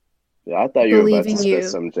 Yeah, I thought you were about to believing spit you.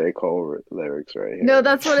 some J. Cole lyrics right here. No,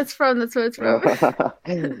 that's what it's from, that's what it's from.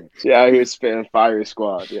 She out here spitting Fire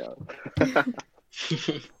Squad, yeah.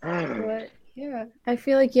 But, yeah, I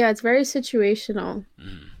feel like, yeah, it's very situational.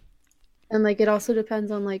 Mm. And, like, it also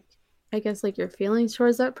depends on, like, I guess, like, your feelings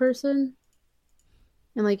towards that person.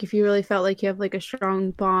 And, like, if you really felt like you have, like, a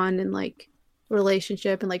strong bond and, like,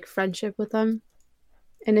 relationship and, like, friendship with them.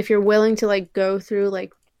 And if you're willing to, like, go through,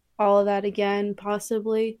 like, all of that again,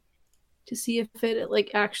 possibly, to see if it,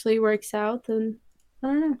 like, actually works out, then, I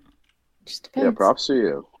don't know. It just depends. Yeah, props to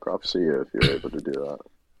you. Props to you if you're able to do that.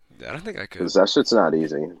 I don't think I could. Because that shit's not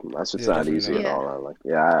easy. That shit's Yeah, not definitely easy not. at all. Like,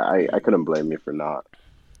 yeah, I couldn't blame you for not.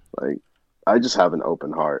 Like, I just have an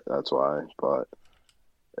open heart. That's why. But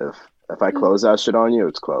if I close that shit on you,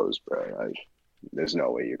 it's closed, bro. Like, there's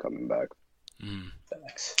no way you're coming back. Mm.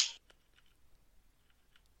 Facts.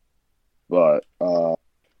 But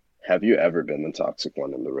have you ever been the toxic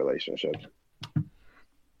one in the relationship?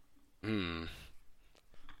 Mm.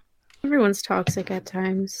 Everyone's toxic at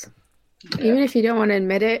times. Yeah. Even if you don't want to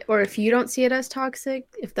admit it, or if you don't see it as toxic,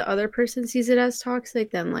 if the other person sees it as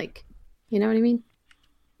toxic, then, like, you know what I mean?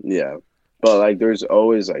 Yeah. But like, there's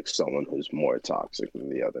always like someone who's more toxic than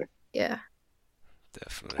the other. Yeah.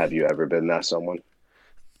 Definitely. Have you ever been that someone?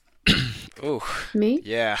 Oh, Me?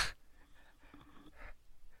 yeah.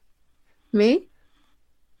 Me?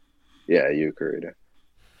 Yeah, you, Karita.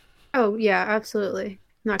 Oh, yeah, absolutely.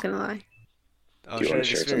 Not gonna lie. Oh, Do you share want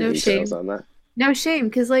to your share some No experience. details shame. on that? No shame,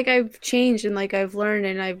 because, like, I've changed and, like, I've learned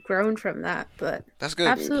and I've grown from that, but That's good.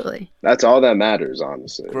 absolutely. That's all that matters,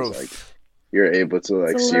 honestly. Is Growth. like you're able to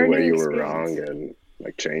like It's a see where learning you were wrong experience. and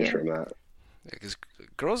like change Yeah. from that. Because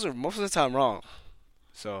girls are most of the time wrong.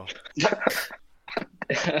 So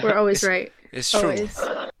We're always right. it's true. Always.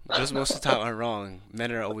 Girls most of the time are wrong.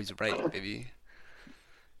 Men are always right, baby.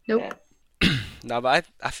 Nope. No, but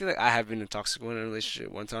I feel like I have been in a toxic one in a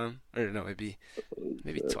relationship one time. Or no, maybe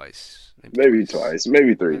twice. Maybe twice,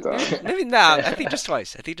 maybe 3 times. Maybe nah. I think just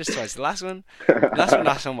twice. The last one,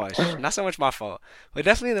 not so much. Not so much my fault. But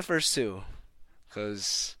definitely the first two.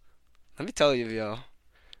 Cause let me tell you, yo.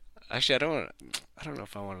 Actually, I don't know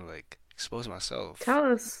if I want to like expose myself.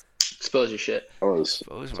 Tell us. Expose your shit.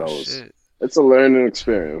 Expose my shit. It's a learning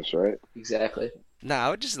experience, right? Exactly. Nah, I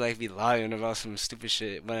would just like be lying about some stupid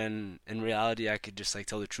shit when in reality I could just like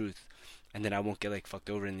tell the truth, and then I won't get like fucked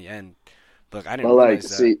over in the end. But like, I didn't But like,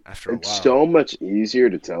 realize see, that after a it's while. so much easier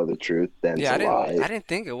to tell the truth than Yeah, to lie. I didn't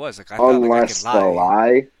think it was like I thought like I Unless could the lie.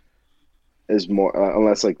 lie is more,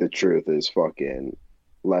 unless like the truth is fucking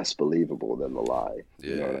less believable than the lie.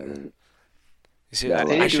 You know what I Yeah. mean? You see, Yeah, I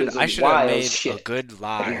like- should have wild made a shit. good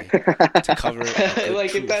lie to cover a good Like,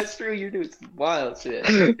 if truth. that's true, you're doing some wild shit.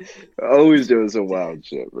 If Always doing some wild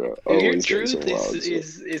shit, bro. your Always doing truth some wild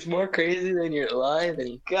is more crazy than your lie,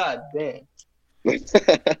 then god damn.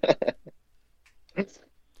 shit.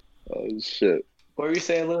 Oh shit. What were you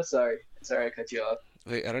saying, Lou? Sorry I cut you off.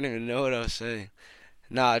 Wait, I don't even know what I was saying.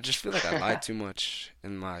 Nah, I just feel like I lied too much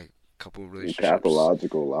in my couple You relationships.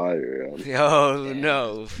 pathological liar. Yo,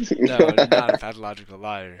 no, not a pathological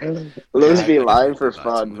liar. Let's Yeah, be I lying definitely for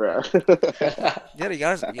lied too fun, bro. Yeah, you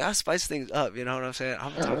gotta spice things up. You know what I'm saying?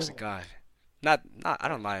 I'm a toxic guy. Not. I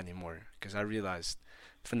don't lie anymore because I realized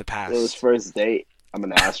from the past. It was first date. I'm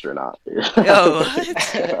an astronaut. Yo,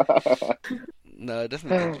 what? No, I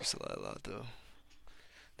definitely did used to lie a lot though.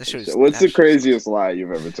 That shit was. What's that the shit was- craziest lie you've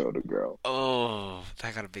ever told a girl? Oh,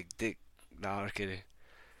 I got a big dick. No, I'm kidding.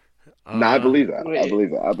 No, I believe that. I wait.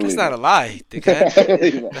 believe that. I That's believe not that. a lie,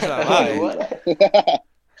 dickhead. That's not a lie. What?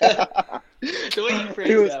 The way you phrased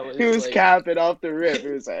he was that was he was like... capping off the rip. He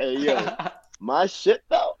was like, "Hey, yo, my shit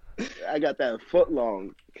though, I got that foot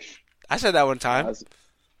long." I said that one I time. was-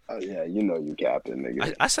 oh yeah, you know you capping,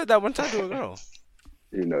 nigga. I said that one time to a girl.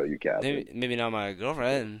 You know you capping. Maybe not my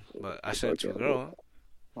girlfriend, but I said it to a girl.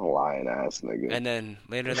 A lying ass nigga. And then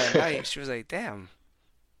later that night, she was like, "Damn,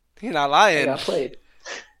 you're not I lying." got played.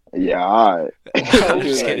 Yeah, all right. I'm He just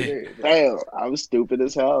was like, kidding. Damn, I'm stupid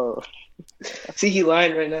as hell. See, he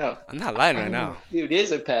lying right now. I'm not lying right now. Dude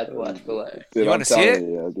is a pathological liar. Dude, You wanna I'm see telling it?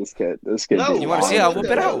 you, this kid. No, be you wanna see it? lying I'll whip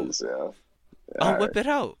for it out. days, Yeah. I'll whip it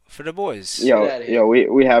out for the boys. Get outta Yo, here.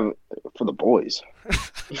 yo, we have for the boys.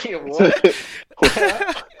 Yeah, what?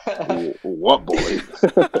 What boy?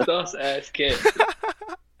 Sauce ass kid.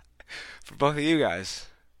 For both of you guys.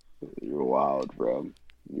 You're wild, bro.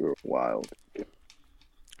 You're wild.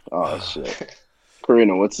 Oh shit.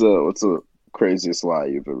 Karina, what's the craziest lie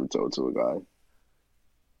you've ever told to a guy?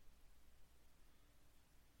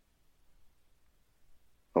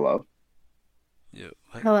 Hello? Yeah.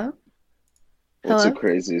 What? Hello? What's the Hello?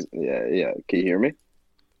 craziest? Yeah. Can you hear me?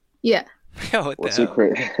 Yeah. Yo, what What's the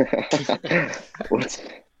the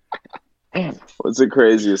hell? what's the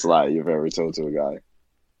craziest lie you've ever told to a guy?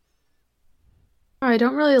 I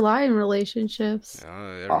don't really lie in relationships. Oh,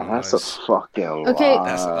 Oh, everyone that's a lies. fucking Okay, lie.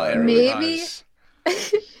 That's a lie. Everyone Maybe- lies.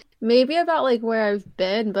 Maybe about like where I've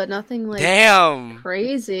been, but nothing like Damn.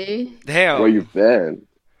 crazy. Damn. Where you been?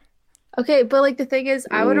 Okay, but like the thing is,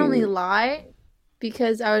 I would only Ooh. lie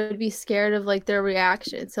because I would be scared of like their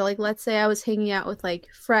reaction. So like let's say I was hanging out with like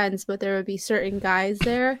friends, but there would be certain guys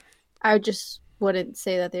there, I just wouldn't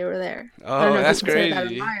say that they were there. I don't Oh, know if that's you can say that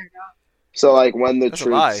crazy. a lie or not. So like when the That's a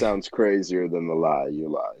truth lie. sounds crazier than the lie, you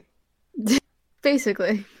lie.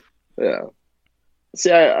 Basically. Yeah.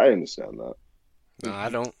 See, I understand that. No, I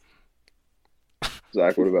don't.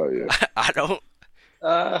 Zach, what about you? I don't.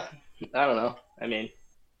 I don't know. I mean,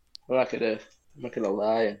 I'm not gonna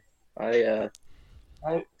lie.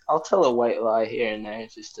 I'll tell a white lie here and there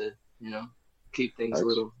just to, keep things a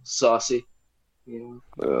little saucy. When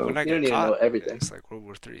I You get don't even caught, know everything. it's like World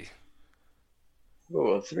War III.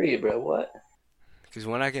 World War III, bro. What? Because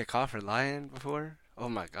when I get caught for lying before, oh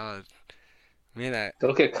my god.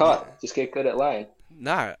 Don't get caught. Just get good at lying.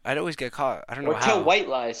 Nah, I'd always get caught. I don't know Or how. tell white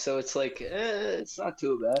lies, so it's like, it's not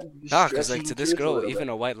too bad. Just Nah, because stretching like to the this truth a girl, little even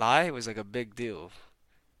bit. a white lie was like a big deal.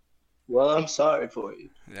 Well, I'm sorry for you.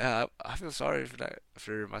 Yeah, I feel sorry for that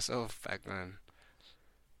for myself back then.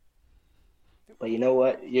 But you know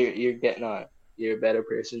what? You're getting on. You're a better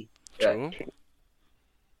person. Yeah. True.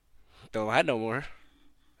 Don't lie no more,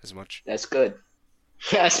 as much. That's good.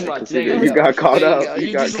 That's much. Consider you got caught up.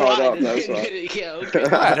 You got just caught lied up. and That's then- why. Yeah, okay.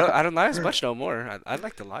 I don't lie as much no more. I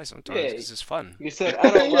like to lie sometimes Yeah. because it's fun. You said I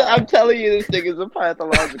don't lie. I'm telling you, this thing is a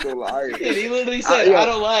pathological liar. Yeah, he literally said yeah, I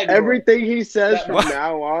don't lie anymore. Everything he says That- from What?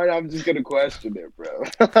 now on, I'm just gonna question it, bro.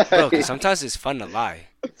 Bro, 'cause sometimes it's fun to lie.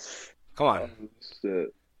 Come on.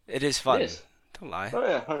 Shit. It is fun. It is. Don't lie. Oh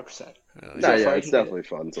yeah, 100%. Nah, So yeah, far, it's you can definitely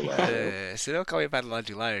fun to laugh. So don't call me a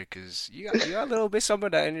pathological liar because you got a little bit some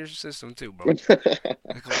of that in your system too, bro. Like,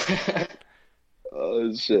 come on.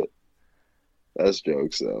 Oh shit, that's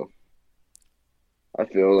jokes though. I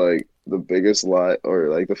feel like the biggest lie, or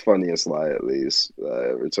like the funniest lie at least, that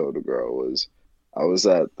I ever told a girl was I was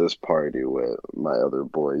at this party with my other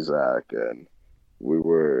boy Zach, and we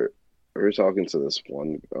were talking to this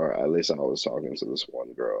one, or at least I was talking to this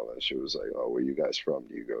one girl, and she was like, "Oh, where you guys from?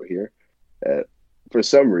 Do you go here?" And for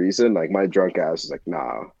some reason, like my drunk ass is like,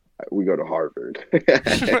 "Nah, we go to Harvard."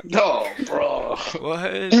 No, bro.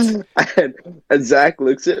 What? and Zach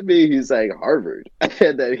looks at me. He's like, "Harvard,"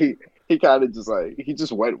 and then he kind of just like he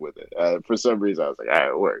just went with it. For some reason, I was like, "All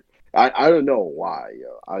right, work." I don't know why,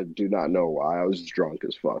 yo. I do not know why. I was drunk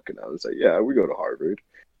as fuck, and I was like, "Yeah, we go to Harvard."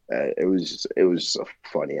 It was just a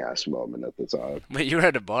funny ass moment at the time. Wait, you were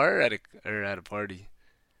at a bar or at a party?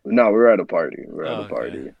 No, we were at a party. We were at Oh, a okay.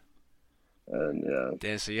 party, and yeah,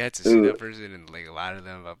 Damn, so you had to see that person and like lie to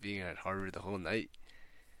them about being at Harvard the whole night.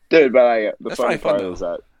 dude. But the That's funny probably fun, part is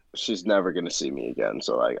that she's never gonna see me again.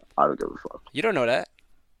 So like, I don't give a fuck. You don't know that.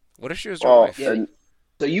 What if she was your Oh, wife? Yeah. and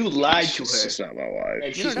So you lied to she's her. just not my wife.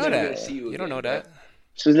 And You don't she's know never that. gonna see you You don't again, know bro. that.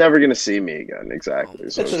 She's never gonna see me again. Exactly.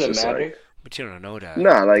 So That it's doesn't just matter. like, But you don't know that. no,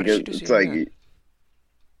 like What if she does it's see you like, again?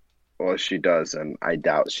 well, she does, and I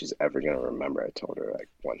doubt she's ever gonna remember. I told her like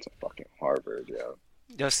went to fucking Harvard.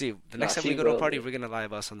 Yeah, Yo, see, the next Nah, time we she go to a will, party, dude. we're gonna lie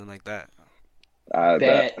about something like that. I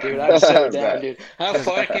Bet, bet. dude. I'm so down, Bet. dude. How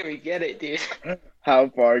far can we get it, dude? How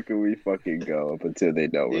far can we fucking go up until they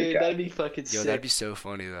know we're Dude, cat? that'd be fucking Yo, sick. that'd be so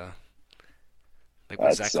funny though. Like when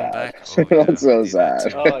That's Zach come sad. back. Oh, yeah, That's we so need that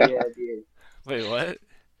sad. too. Oh yeah, dude. Wait, what?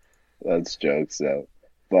 That's jokes though.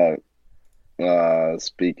 But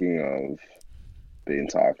speaking of being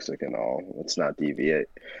toxic and all, let's not deviate.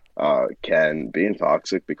 Can being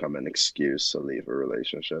toxic become an excuse to leave a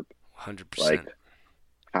relationship? 100%. Like,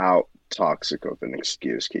 how toxic of an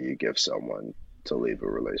excuse can you give someone to leave a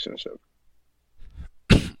relationship?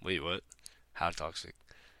 Wait, what? How toxic?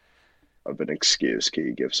 Of an excuse can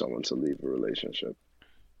you give someone to leave a relationship?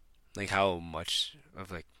 Like how much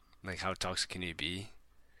of like how toxic can you be?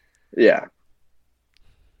 Yeah.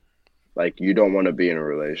 Like, you don't want to be in a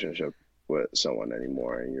relationship with someone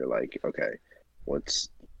anymore, and you're like, okay, what's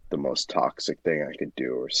the most toxic thing I could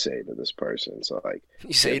do or say to this person? So, like,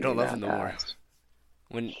 You say you give don't me love him that no more. pass.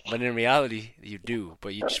 But in reality, you do,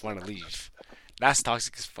 but you just want to leave. That's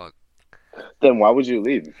toxic as fuck. Then why would you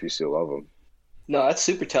leave if you still love them? No, that's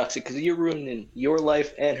super toxic because you're ruining your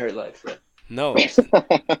life and her life, bro. No,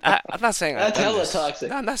 I'm not saying I've That's done hella this. toxic.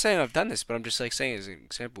 No, I'm not saying I've done this, but I'm just like saying as an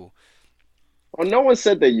example. Well, no one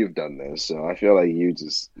said that you've done this, so I feel like you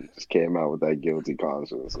just came out with that guilty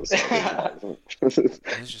conscience. Or something. This is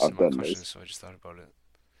just I've my done question, this. so I just thought about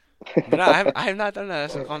it. But no, I have not done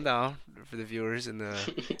that. So calm down for the viewers and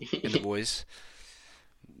the boys.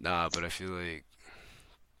 Nah, but I feel like,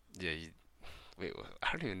 yeah. Wait,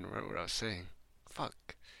 I don't even remember what I was saying. Fuck.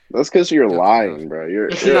 That's because you're Guilty lying, enough. bro. You're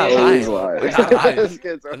not always lying. lying. I'm not lying. This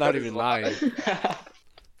kid's I'm not always even lying.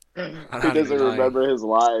 He I'm not doesn't even lying. remember his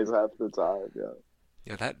lies half the time. Yeah.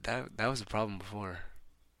 Yeah, that was a problem before.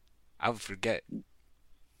 I would forget.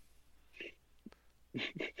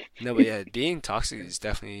 No, but yeah, being toxic is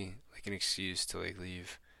definitely like an excuse to like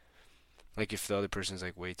leave. Like if the other person's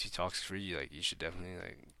like way too toxic for you, like you should definitely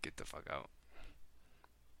like get the fuck out.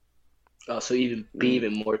 Oh, so even be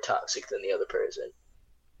even more toxic than the other person.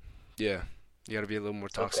 Yeah, you gotta be a little more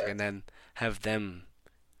toxic, Okay. and then have them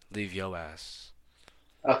leave your ass.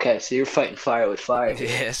 Okay, so you're fighting fire with fire.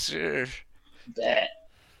 Yes, sir. Bet.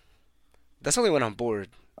 That's only when I'm bored.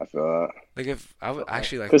 I feel that. Like if I would Okay.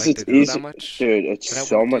 actually like Because like it's the girl easy, that much. dude. It's but I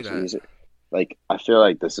so wouldn't do much that. easier. Like, I feel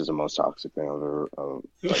like this is the most toxic thing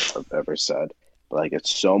I've ever said. But like,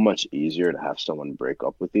 it's so much easier to have someone break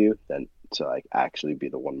up with you than to like actually be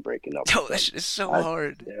the one breaking up. Yo, with that them. shit is so I-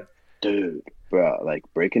 hard. Dude, bro, like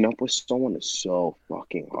breaking up with someone is so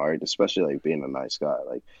fucking hard, especially like being a nice guy.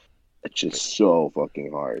 Like, it's just so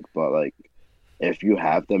fucking hard. But like, if you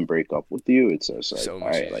have them break up with you, it's just like, So all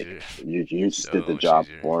much right, like easier. you just So did the much job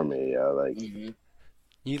easier. for me. Yeah, like Mm-hmm.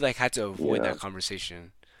 You like had to avoid Yeah. that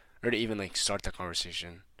conversation, or to even like start that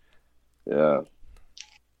conversation. yeah.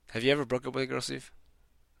 Have you ever broke up with a girl, Steve?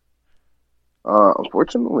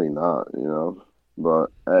 Unfortunately not, you know. But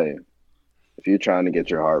hey, If you're trying to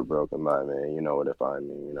get your heart broken by me, you know where to find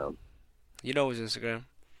me. You know his Instagram.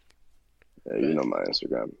 Yeah, you know my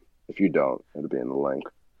Instagram. If you don't, it'll be in the link.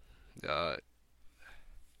 Uh,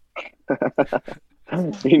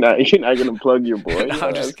 You're not gonna plug your boy. No, Yo,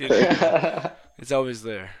 I'm that's just kidding. crazy. it's always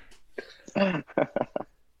there.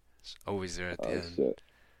 It's always there at the Oh end. shit.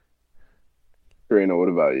 Karina, what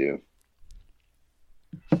about you?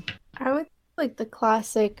 I would like the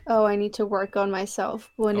classic, oh, I need to work on myself,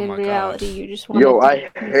 when Oh in my reality God. you just want Yo, to I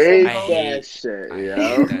do hate I that hate- shit, I yo.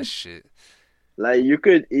 hate that shit. Like you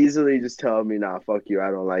could easily just tell me, nah, fuck you, I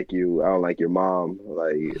don't like you, I don't like your mom,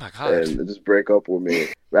 like, Oh my God. and just break up with me,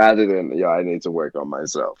 rather than, yo, I need to work on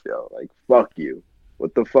myself, yo. Like, fuck you.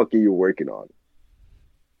 What the fuck are you working on?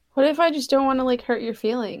 What if I just don't want to like hurt your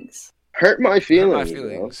feelings? Hurt my Hurt feelings, my yo.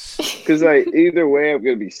 feelings. Because like either way, I'm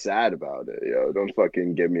gonna be sad about it, yo. Don't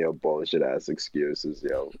fucking give me a bullshit ass excuses,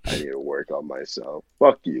 yo. I need to work on myself.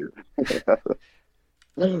 Fuck you.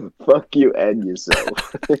 Fuck you and yourself.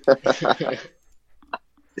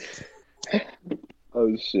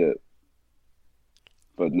 Oh shit.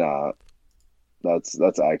 But nah, that's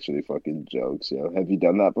actually fucking jokes, yo. Have you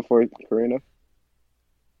done that before, Karina?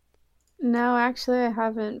 No, actually I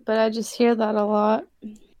haven't, but I just hear that a lot.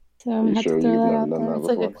 So I You had sure to throw you've that never out done there. that It's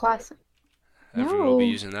like a before? classic. Everyone will be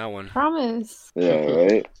No. using that one. Promise. Yeah,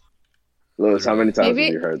 right? Lewis, how many times Maybe-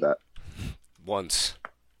 have you heard that? Once.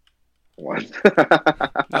 One.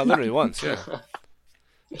 No, literally once, yeah.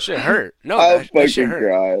 Shit hurt. No, I'll that fucking shit hurt.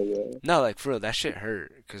 cry, man. No, like, for real, that shit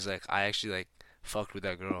hurt. Because, like, I actually, like, fucked with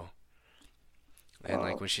that girl. And,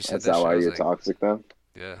 like, when she said That's that not shit, why I was you're like, toxic now?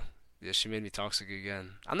 yeah. Yeah, she made me toxic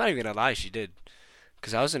again. I'm not even gonna lie, she did.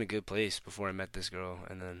 Because I was in a good place before I met this girl.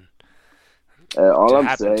 And then, All It I'm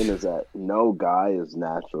happened. saying is that no guy is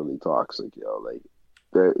naturally toxic, yo. Like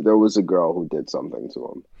there was a girl who did something to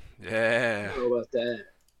him, I yeah. don't know about that.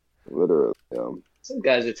 literally. Some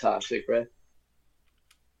guys are toxic, bro.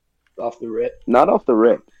 Off the rip. Not off the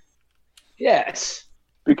rip, Yes.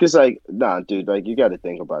 because like, nah, dude, like you got to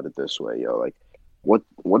think about it this way, yo. Like,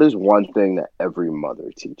 what is one thing that every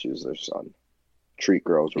mother teaches their son? Treat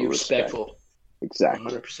girls Be with respect. respectful.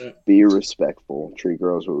 Exactly. 100%. Be respectful. Treat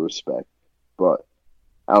girls with respect. But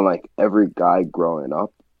I'm like every guy growing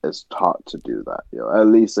up is taught to do that. You know, at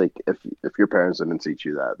least like if your parents didn't teach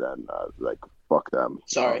you that, then like fuck them.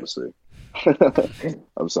 Sorry. Honestly,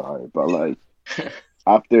 I'm sorry, but like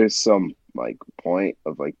after some like point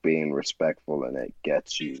of like being respectful and it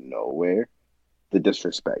gets you nowhere, the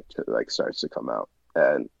disrespect like starts to come out,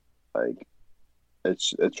 and like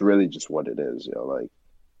it's really just what it is. You know, like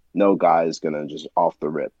no guy is gonna just off the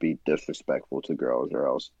rip be disrespectful to girls, or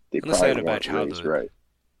else they Unless they had probably a bad weren't raised childhood. right.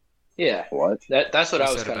 Yeah. What? That's what I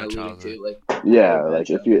Unless was they had kind a of bad alluding to. childhood. Like, Yeah, bad like if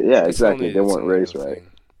childhood. you, yeah, It's exactly. only- They it's weren't only a raised little right.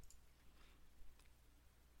 thing.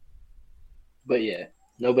 But yeah,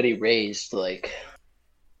 nobody raised like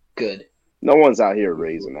good. No one's out here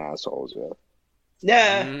raising assholes, yo.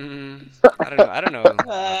 Yeah. I don't know. I don't know about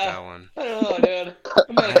that one. I don't know, dude.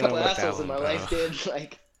 I met I a don't couple know about that assholes in my one, life, bro. dude.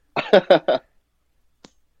 Like,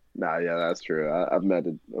 Nah, yeah, that's true. I've met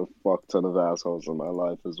a fuck ton of assholes in my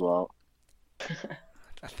life as well.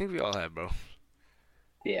 I think we all have, bro.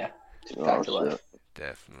 yeah, it's a Oh, fact of life. shit.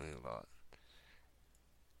 Definitely a lot.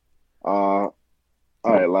 All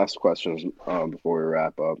right, last questions before we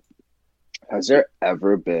wrap up. Has there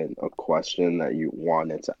ever been a question that you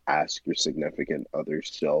wanted to ask your significant other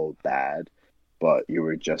so bad, but you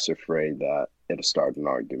were just afraid that it'll start an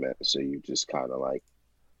argument, so you just kind of like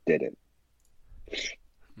didn't?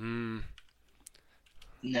 Mm,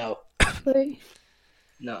 No, Like,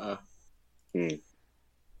 nuh-uh. I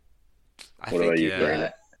What think, about you, yeah.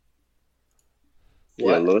 Karina? Yeah,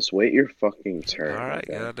 What? Lewis, wait your fucking turn. All right,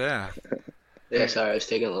 okay? goddamn. Yeah, sorry, I was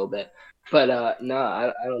taking a little bit. But no,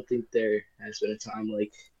 I don't think there has been a time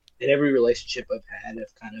like in every relationship I've had,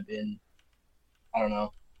 I've kind of been, I don't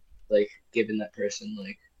know, like given that person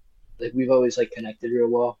like we've always like connected real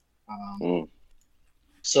well. Mm.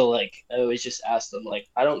 So like I always just ask them like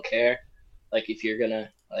I don't care, like if you're gonna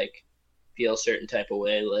like feel a certain type of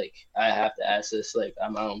way, like I have to ask this, like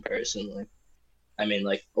I'm my own person, like I mean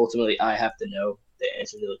like ultimately I have to know the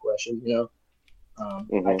answer to the question, you know.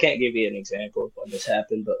 I can't give you an example of when this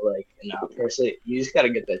happened, but like, no, personally, you just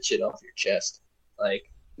gotta get that shit off your chest. Like,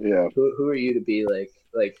 Yeah, who are you to be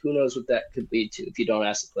like, who knows what that could lead to if you don't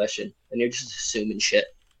ask the question, and you're just assuming shit,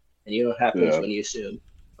 and you know what happens Yeah. when you assume.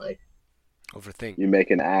 Like, Overthink. you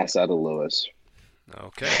make an ass out of Lewis.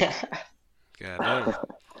 Okay. Goddamn.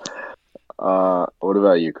 What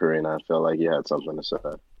about you, Karina? I feel like you had something to say.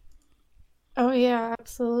 oh yeah,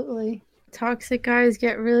 absolutely. Toxic guys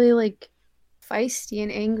get really like feisty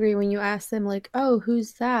and angry when you ask them like, "Oh,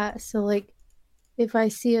 who's that?" So like if I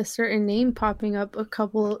see a certain name popping up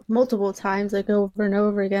multiple times, like over and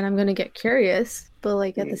over again, I'm gonna get curious. But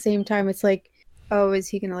like at the same time, it's like, oh, is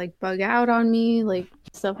he gonna like bug out on me? Like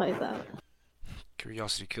stuff like that.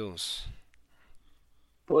 Curiosity kills.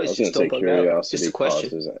 I Boys, was gonna just don't say bug out. Just curiosity a question.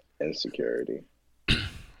 causes insecurity.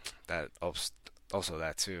 That also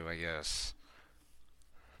that too, I guess.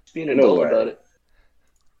 Just be an No adult way. about it.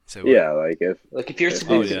 So what? Yeah, like if Like if your If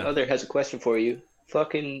significant yeah. other has a question for you,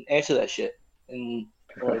 fucking answer that shit. And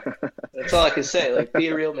like that's all I can say. Like be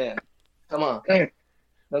a real man. Come on.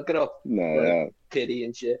 Don't get all no, like yeah, pity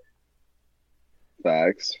and shit.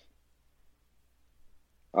 facts.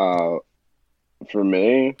 Uh, for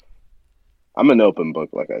me, I'm an open book,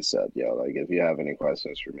 like I said, yo. Like if you have any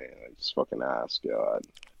questions for me, like, just fucking ask, yo.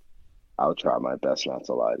 I'll try my best not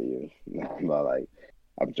to lie to you. But like,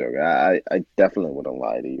 I'm joking. I definitely wouldn't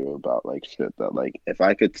lie to you about like shit that like if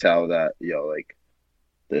I could tell that, yo, like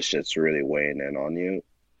this shit's really weighing in on you,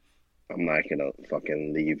 I'm not gonna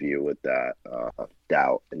fucking leave you with that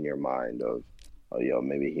doubt in your mind of, oh, yo,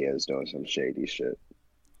 maybe he is doing some shady shit.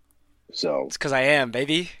 So, It's because I am,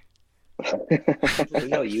 baby. We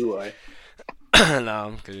know you are. No,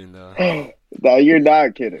 I'm kidding though. no, you're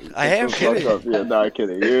not kidding. I Shut am the fuck kidding. up. You're not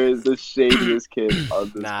kidding. You're the shadiest kid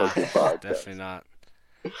on this Nah, fucking podcast. definitely not.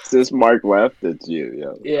 Since Mark left, it's you,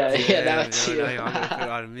 yo. Yeah, now it's no, you. no, you're gonna put it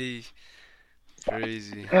on me.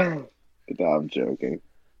 Crazy. No, I'm joking.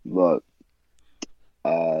 Look,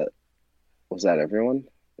 uh, was that everyone?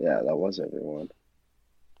 Yeah, that was everyone.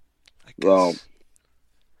 I Well, guess.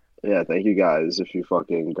 yeah, thank you guys if you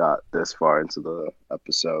fucking got this far into the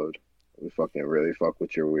episode. We fucking really fuck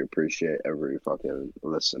with you. We appreciate every fucking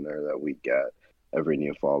listener that we get, every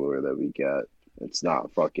new follower that we get. It's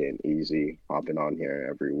not fucking easy hopping on here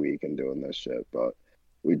every week and doing this shit, but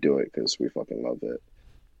we do it because we fucking love it.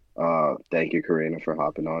 Thank you, Karina, for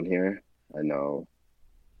hopping on here. I know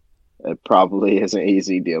it probably isn't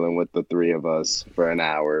easy dealing with the three of us for an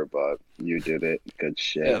hour, but you did it. Good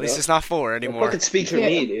shit. Yeah, at least it's not 4 Don't anymore. fucking speak for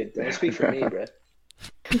me, dude. Don't speak for me, bro.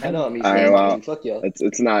 I know I'm easy All right, to well, talk to. Fuck y'all.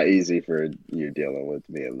 it's not easy for you dealing with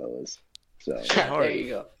me and Lewis. So There you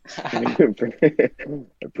go.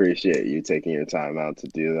 appreciate you taking your time out to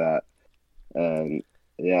do that. And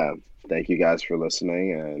yeah, thank you guys for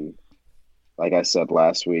listening. And like I said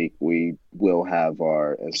last week, we will have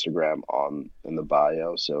our Instagram on in the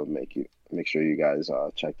bio, so make sure you guys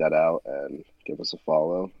check that out and give us a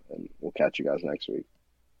follow. And we'll catch you guys next week.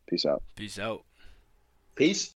 Peace out. Peace out. Peace.